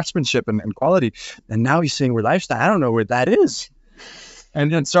and craftsmanship and quality. And now he's saying we're lifestyle. I don't know where that is.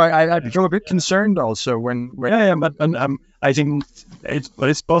 And so I become a bit concerned also when but I think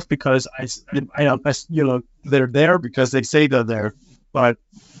it's both because they're there because they say they're there, but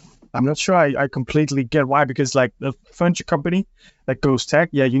I'm not sure I completely get why, because like the furniture company that goes tech,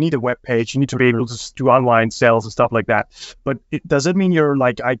 you need a web page, you need to be able to do online sales and stuff like that. But does it mean you're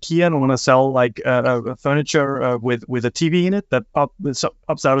like IKEA and want to sell like furniture with a TV in it that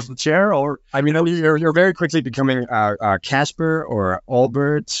pops out of the chair? Or I mean, you're very quickly becoming Casper or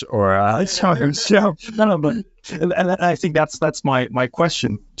Albert or no, but and I think that's my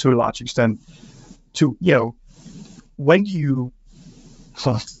question to a large extent. to, when you,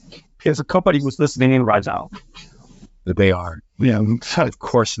 there's a company who's listening in right now. They are. Yeah, Of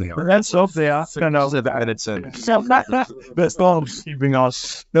course they are. let's hope they are. That's all keeping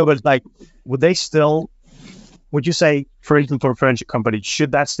us. No, but like, would you say, for instance, for a French company,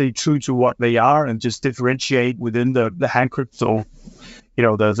 should that stay true to what they are and just differentiate within the hand crypto,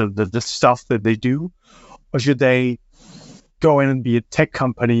 the stuff that they do? Or should they go in and be a tech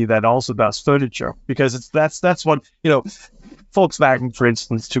company that also does furniture? Because that's what, Volkswagen, for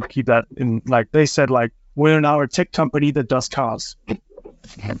instance, to keep that in, like, they said, like, we're now a tech company that does cars. Is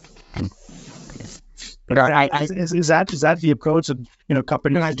that the approach that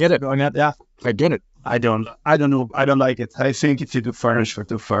companies? I get it. Going at? Yeah, I get it. I don't know. I don't like it. I think if you do furniture.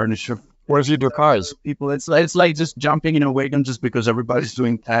 Whereas you do cars. People, it's like just jumping in a wagon just because everybody's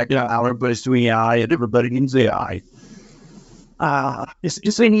doing tech, now everybody's doing AI, and everybody needs AI.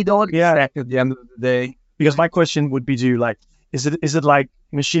 They need all Tech at the end of the day. Because my question would be to you, like, is it like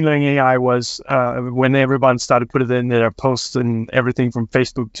machine learning AI was when everyone started putting it in their posts and everything from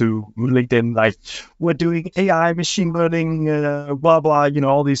Facebook to LinkedIn, like, we're doing AI, machine learning, blah blah,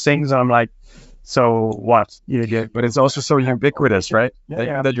 all these things, and I'm like, so what? But it's also so ubiquitous, right?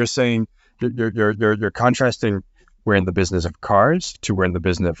 Yeah. That you're saying you're contrasting. We're in the business of cars to we're in the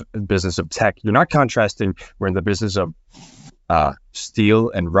business of tech. You're not contrasting. We're in the business of steel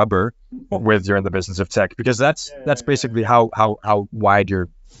and rubber with you're in the business of tech, because that's basically how wide you're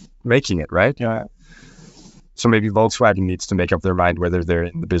making it, right? Yeah. So maybe Volkswagen needs to make up their mind whether they're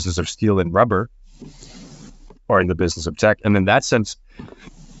in the business of steel and rubber or in the business of tech. And in that sense,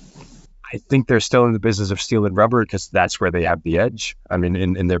 I think they're still in the business of steel and rubber because that's where they have the edge. I mean,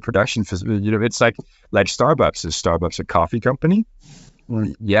 in their production, it's like Starbucks. Is Starbucks a coffee company?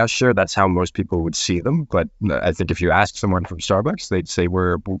 Yeah, sure, that's how most people would see them. But I think if you ask someone from Starbucks, they'd say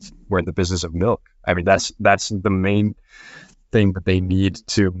we're in the business of milk. I mean, that's the main thing that they need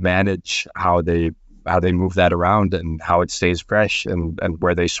to manage how they move that around and how it stays fresh and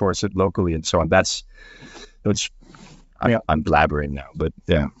where they source it locally and so on. I'm blabbering now, but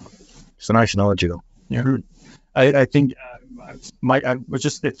yeah. It's a nice analogy, though. Yeah, I think I was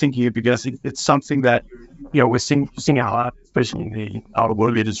just thinking it because it's something that we're seeing a lot, especially in the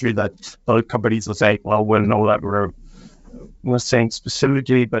automotive industry, that other companies will say, "Well, we'll know that we're saying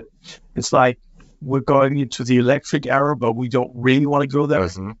specifically," but it's like we're going into the electric era, but we don't really want to go there,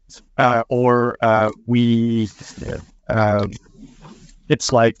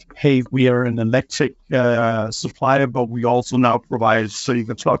 it's like, hey, we are an electric supplier, but we also now provide so you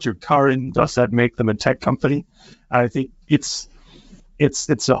can plug your car in. Does that make them a tech company? And I think it's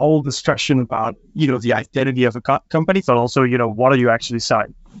a whole discussion about the identity of a company, but also what are you actually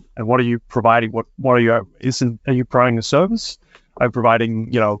selling and what are you providing? What are you? Are you providing a service? Are you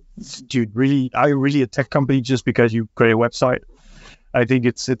providing? Are you really a tech company just because you create a website? I think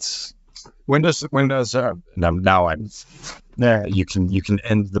it's. When does now I'm. Yeah, you can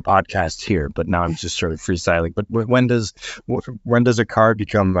end the podcast here, but now I'm just sort of freestyling. But when does a car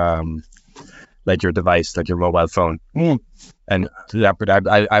become like your device, like your mobile phone? And yeah, but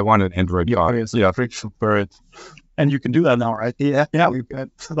I want an Android car. Yeah, for it. And you can do that now, right? Yeah.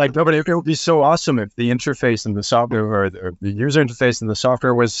 Like, no, but it would be so awesome if the interface and the software, or the user interface and the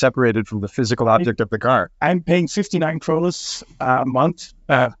software, was separated from the physical object of the car. I'm paying 59 kroner a month,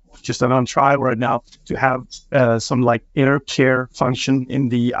 just on trial right now, to have some like inner care function in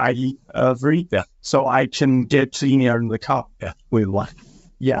the ID3. Yeah. So I can get clean air in the car. Yeah. With what?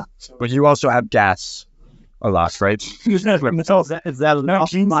 Yeah. But you also have gas a lot, right? Is that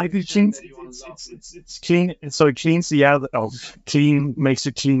it's clean. So it cleans the air. Clean makes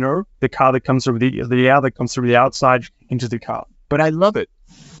it cleaner. The car that comes through the air that comes through the outside into the car. But I love it.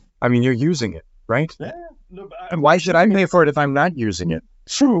 I mean, you're using it, right? Yeah. And why should I pay for it if I'm not using it?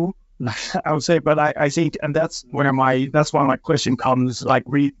 True, I would say, but I think, and that's why my question comes, like,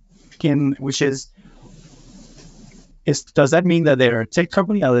 which is does that mean that they're a tech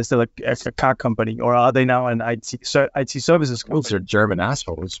company, or is they like a car company, or are they now an IT services company? Those are German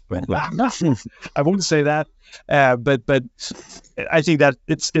assholes. I wouldn't say that, but I think that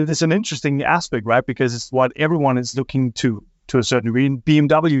it's an interesting aspect, right? Because it's what everyone is looking to a certain degree. In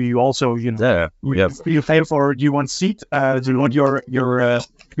BMW, you also, you pay for, you want seat, do you want you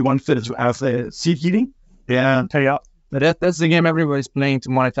want to have seat heating? Yeah, pay up. That's the game everybody's playing to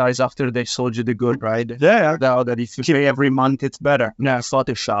monetize after they sold you the good, right? Yeah. Now that if you pay every month, it's better. Yeah,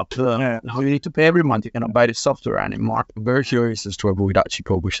 Photoshop. Now you need to pay every month. You cannot buy the software anymore. I'm very curious as to whether we'd actually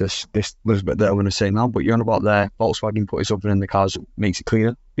publish this little bit that I'm going to say now, but you're on about there, Volkswagen putting something in the cars that makes it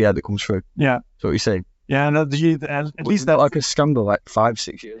cleaner, the air that comes through. Yeah. So what you're saying? Yeah, no, at least that, like a scandal like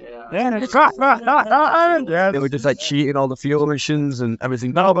 5-6 years. They were just like cheating all the fuel emissions and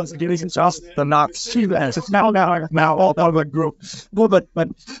everything. No, but it's just the NOx. It's now all the group. Well, but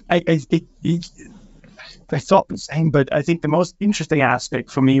I thought the same, but I think the most interesting aspect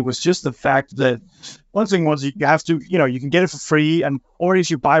for me was just the fact that one thing was you have to, you can get it for free, or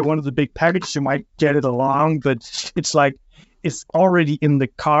if you buy one of the big packages, you might get it along, but it's like, it's already in the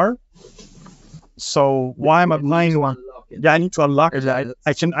car. So why am I buying one? Yeah, I need to unlock it.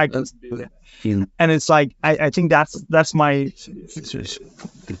 I can do that. And it's like, I think that's my,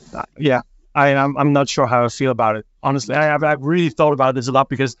 yeah. I'm not sure how I feel about it. Honestly, I've really thought about this a lot,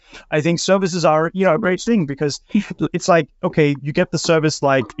 because I think services are, a great thing, because it's like, okay, you get the service,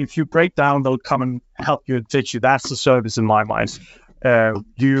 like if you break down, they'll come and help you and fix you. That's the service in my mind. And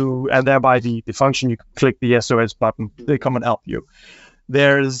thereby the function, you click the SOS button, they come and help you.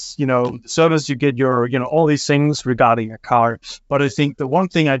 There's, the service, you get your, all these things regarding a car. But I think the one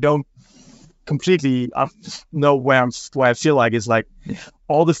thing I don't completely know where I feel like is like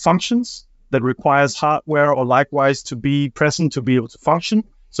all the functions that requires hardware or likewise to be present to be able to function.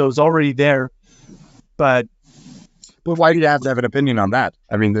 So it's already there. But why do you have to have an opinion on that?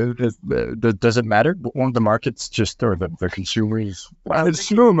 I mean, does it matter? Won't the markets just, or the consumers? Well, the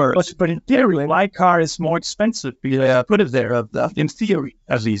consumers. But in theory, my car is more expensive because I put it there, in theory,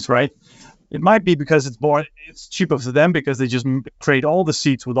 at least, right? It might be because it's cheaper for them because they just create all the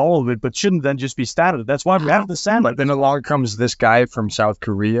seats with all of it, but shouldn't then just be standard. That's why we have the standard. But then along comes this guy from South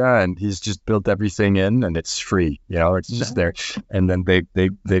Korea, and he's just built everything in, and it's free. It's just there. And then they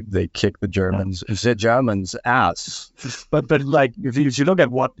kick the Germans' ass. But like if you look at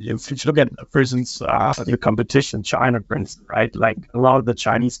for instance the competition, China, for instance, right? Like a lot of the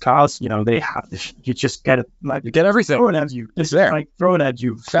Chinese cars, they have this, you just get it, like you get everything. Throw it at you. It's there. Like throw it at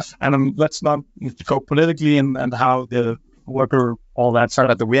you. And let's not go politically and how the worker, all that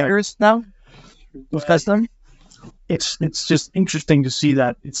sort of the Uyghurs now. It's just interesting to see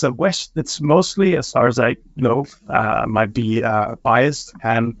that it's a West. It's mostly, as far as I know, might be biased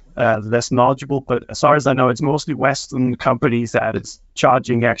and less knowledgeable, but as far as I know, it's mostly Western companies that is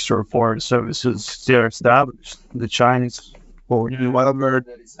charging extra for services they're established. The Chinese or whatever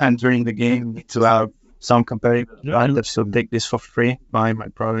entering the game to have some competitors so take this for free, buy my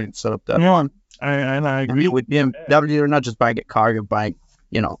product instead of that. And I agree with BMW. You're not just buying a car, you're buying,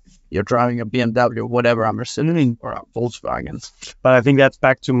 you're driving a BMW, whatever, a Mercedes or a Volkswagen. But I think that's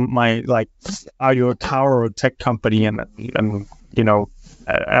back to my, like, are you a car or a tech company? And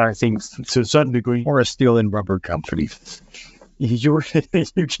I think to a certain degree. Or a steel and rubber company. You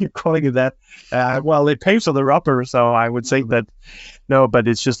keep calling it that. Well, it pays for the rubber, so I would say that no, but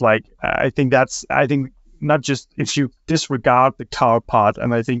it's just like I think not just if you disregard the car part,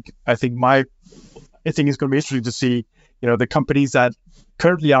 and I think it's going to be interesting to see, the companies that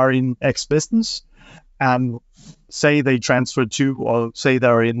currently are in X business and say they transfer to, or say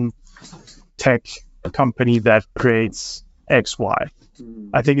they're in tech, a company that creates X, Y.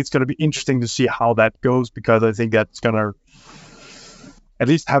 I think it's going to be interesting to see how that goes, because I think that's going to at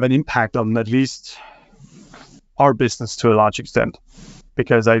least have an impact on at least our business to a large extent,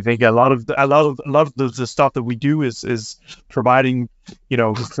 because I think a lot of the stuff that we do is providing,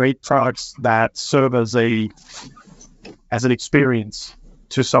 great products that serve as an experience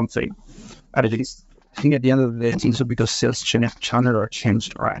to something, at least. I think at the end of the day, it's also because sales channel are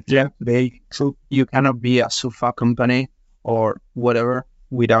changed, right? Yeah. You cannot be a sofa company or whatever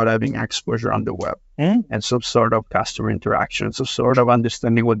without having exposure on the web and some sort of customer interaction, some sort of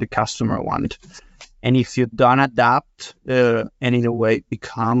understanding what the customer wants. And if you don't adapt and in a way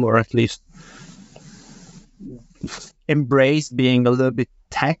become, or at least embrace being a little bit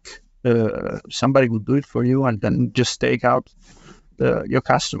tech, somebody will do it for you and then just take out your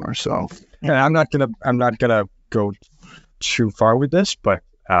customer. So yeah, I'm not gonna go too far with this, but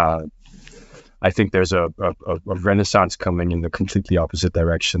I think there's a renaissance coming in the completely opposite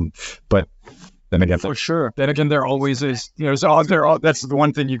direction. But then again, for sure. Then again, there always is. That's the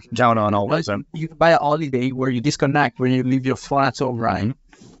one thing you can count on always. You can buy a holiday where you disconnect when you leave your phone at home, right?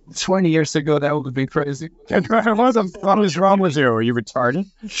 20 years ago, that would be crazy. What was wrong with you? Are you retarded?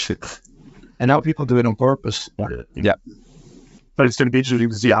 And now people do it on purpose. Yeah. But it's going to be interesting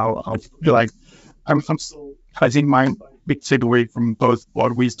to see how I feel like I'm still. I think my big takeaway from both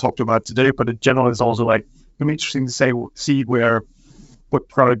what we talked about today, but in general, is also like it'll be interesting to see what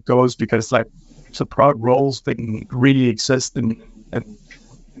product goes, because like the product roles didn't really exist in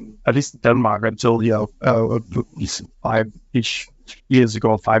at least in Denmark until 5-8 years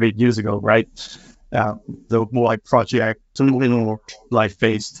ago, right? The more like project, a little more life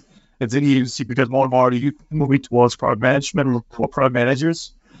based. And then you see, because more and more you moving towards product management or product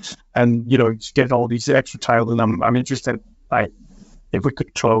managers, and you get all these extra titles. And I'm interested, like, if we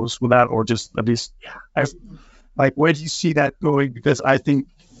could close with that, or just at least, where do you see that going? Because I think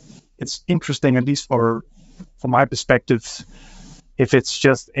it's interesting, at least from my perspective, if it's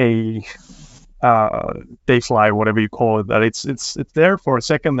just a day fly, whatever you call it, that it's there for a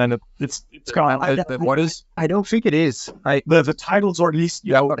second, then it's gone. What is? I don't think it is. The titles, or at least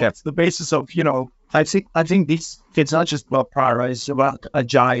that's the basis of I think this, it's not just about prioritize, it's about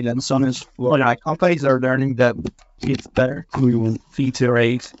agile and so on and so forth. Like, companies are learning that it's better to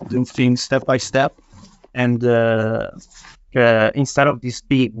iterate, do things step by step, and instead of this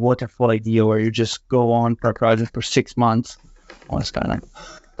big waterfall idea where you just go on per project for 6 months. It's kind of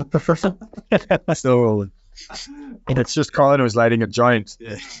Still rolling. It's just Colin who's lighting a joint.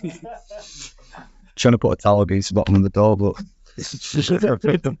 Yeah. Trying to put a towel against the bottom of the door, but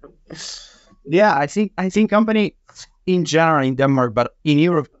yeah, I think company in general in Denmark, but in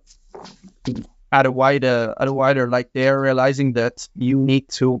Europe at a wider, like, they're realizing that you need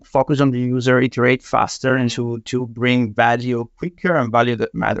to focus on the user, iterate faster, and to bring value quicker and value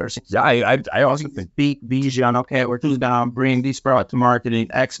that matters. Yeah, I also think big vision. Okay, we're just gonna bring this product to market in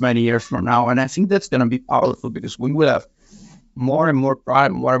X many years from now, and I think that's gonna be powerful because we will have more and more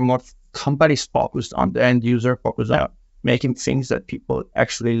product, more and more companies focused on the end user, focused on making things that people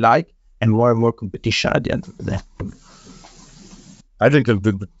actually like, and more competition at the end of the day. I think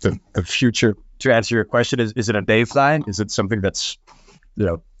the future, to answer your question, is it a day fly? Is it something that's,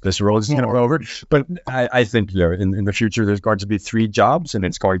 this road is going to go over? But I think, in the future, there's going to be 3 jobs, and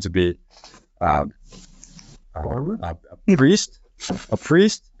it's going to be a priest,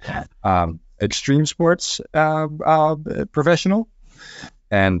 extreme sports professional,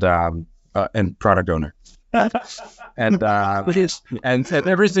 and product owner. and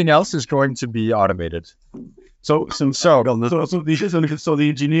everything else is going to be automated. So the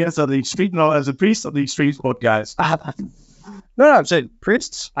engineers are the extreme, as a priest, or the extreme sport guys? No, I'm saying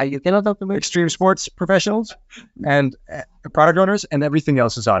priests, You cannot automate. extreme sports professionals, and product owners, and everything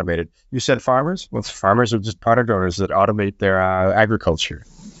else is automated. You said farmers? Well, farmers are just product owners that automate their agriculture.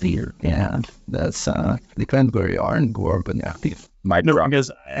 Yeah, that's depends where you are in the world, but yeah.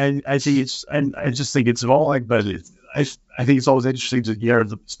 Because I think it's, and I just think it's evolving, but I think it's always interesting to hear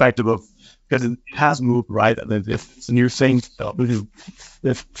the perspective of, because it has moved, right? And if it's a new thing, on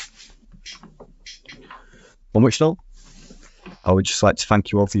which note, I would just like to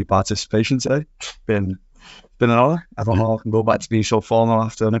thank you all for your participation today. It's been an honor. I don't know if I can go back to being so formal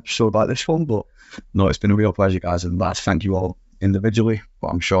after an episode like this one, but no, it's been a real pleasure, guys, and I'd like to thank you all individually, but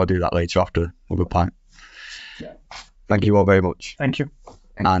I'm sure I'll do that later after a good pint. Thank you all very much. Thank you.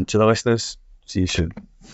 And to the listeners, see you soon.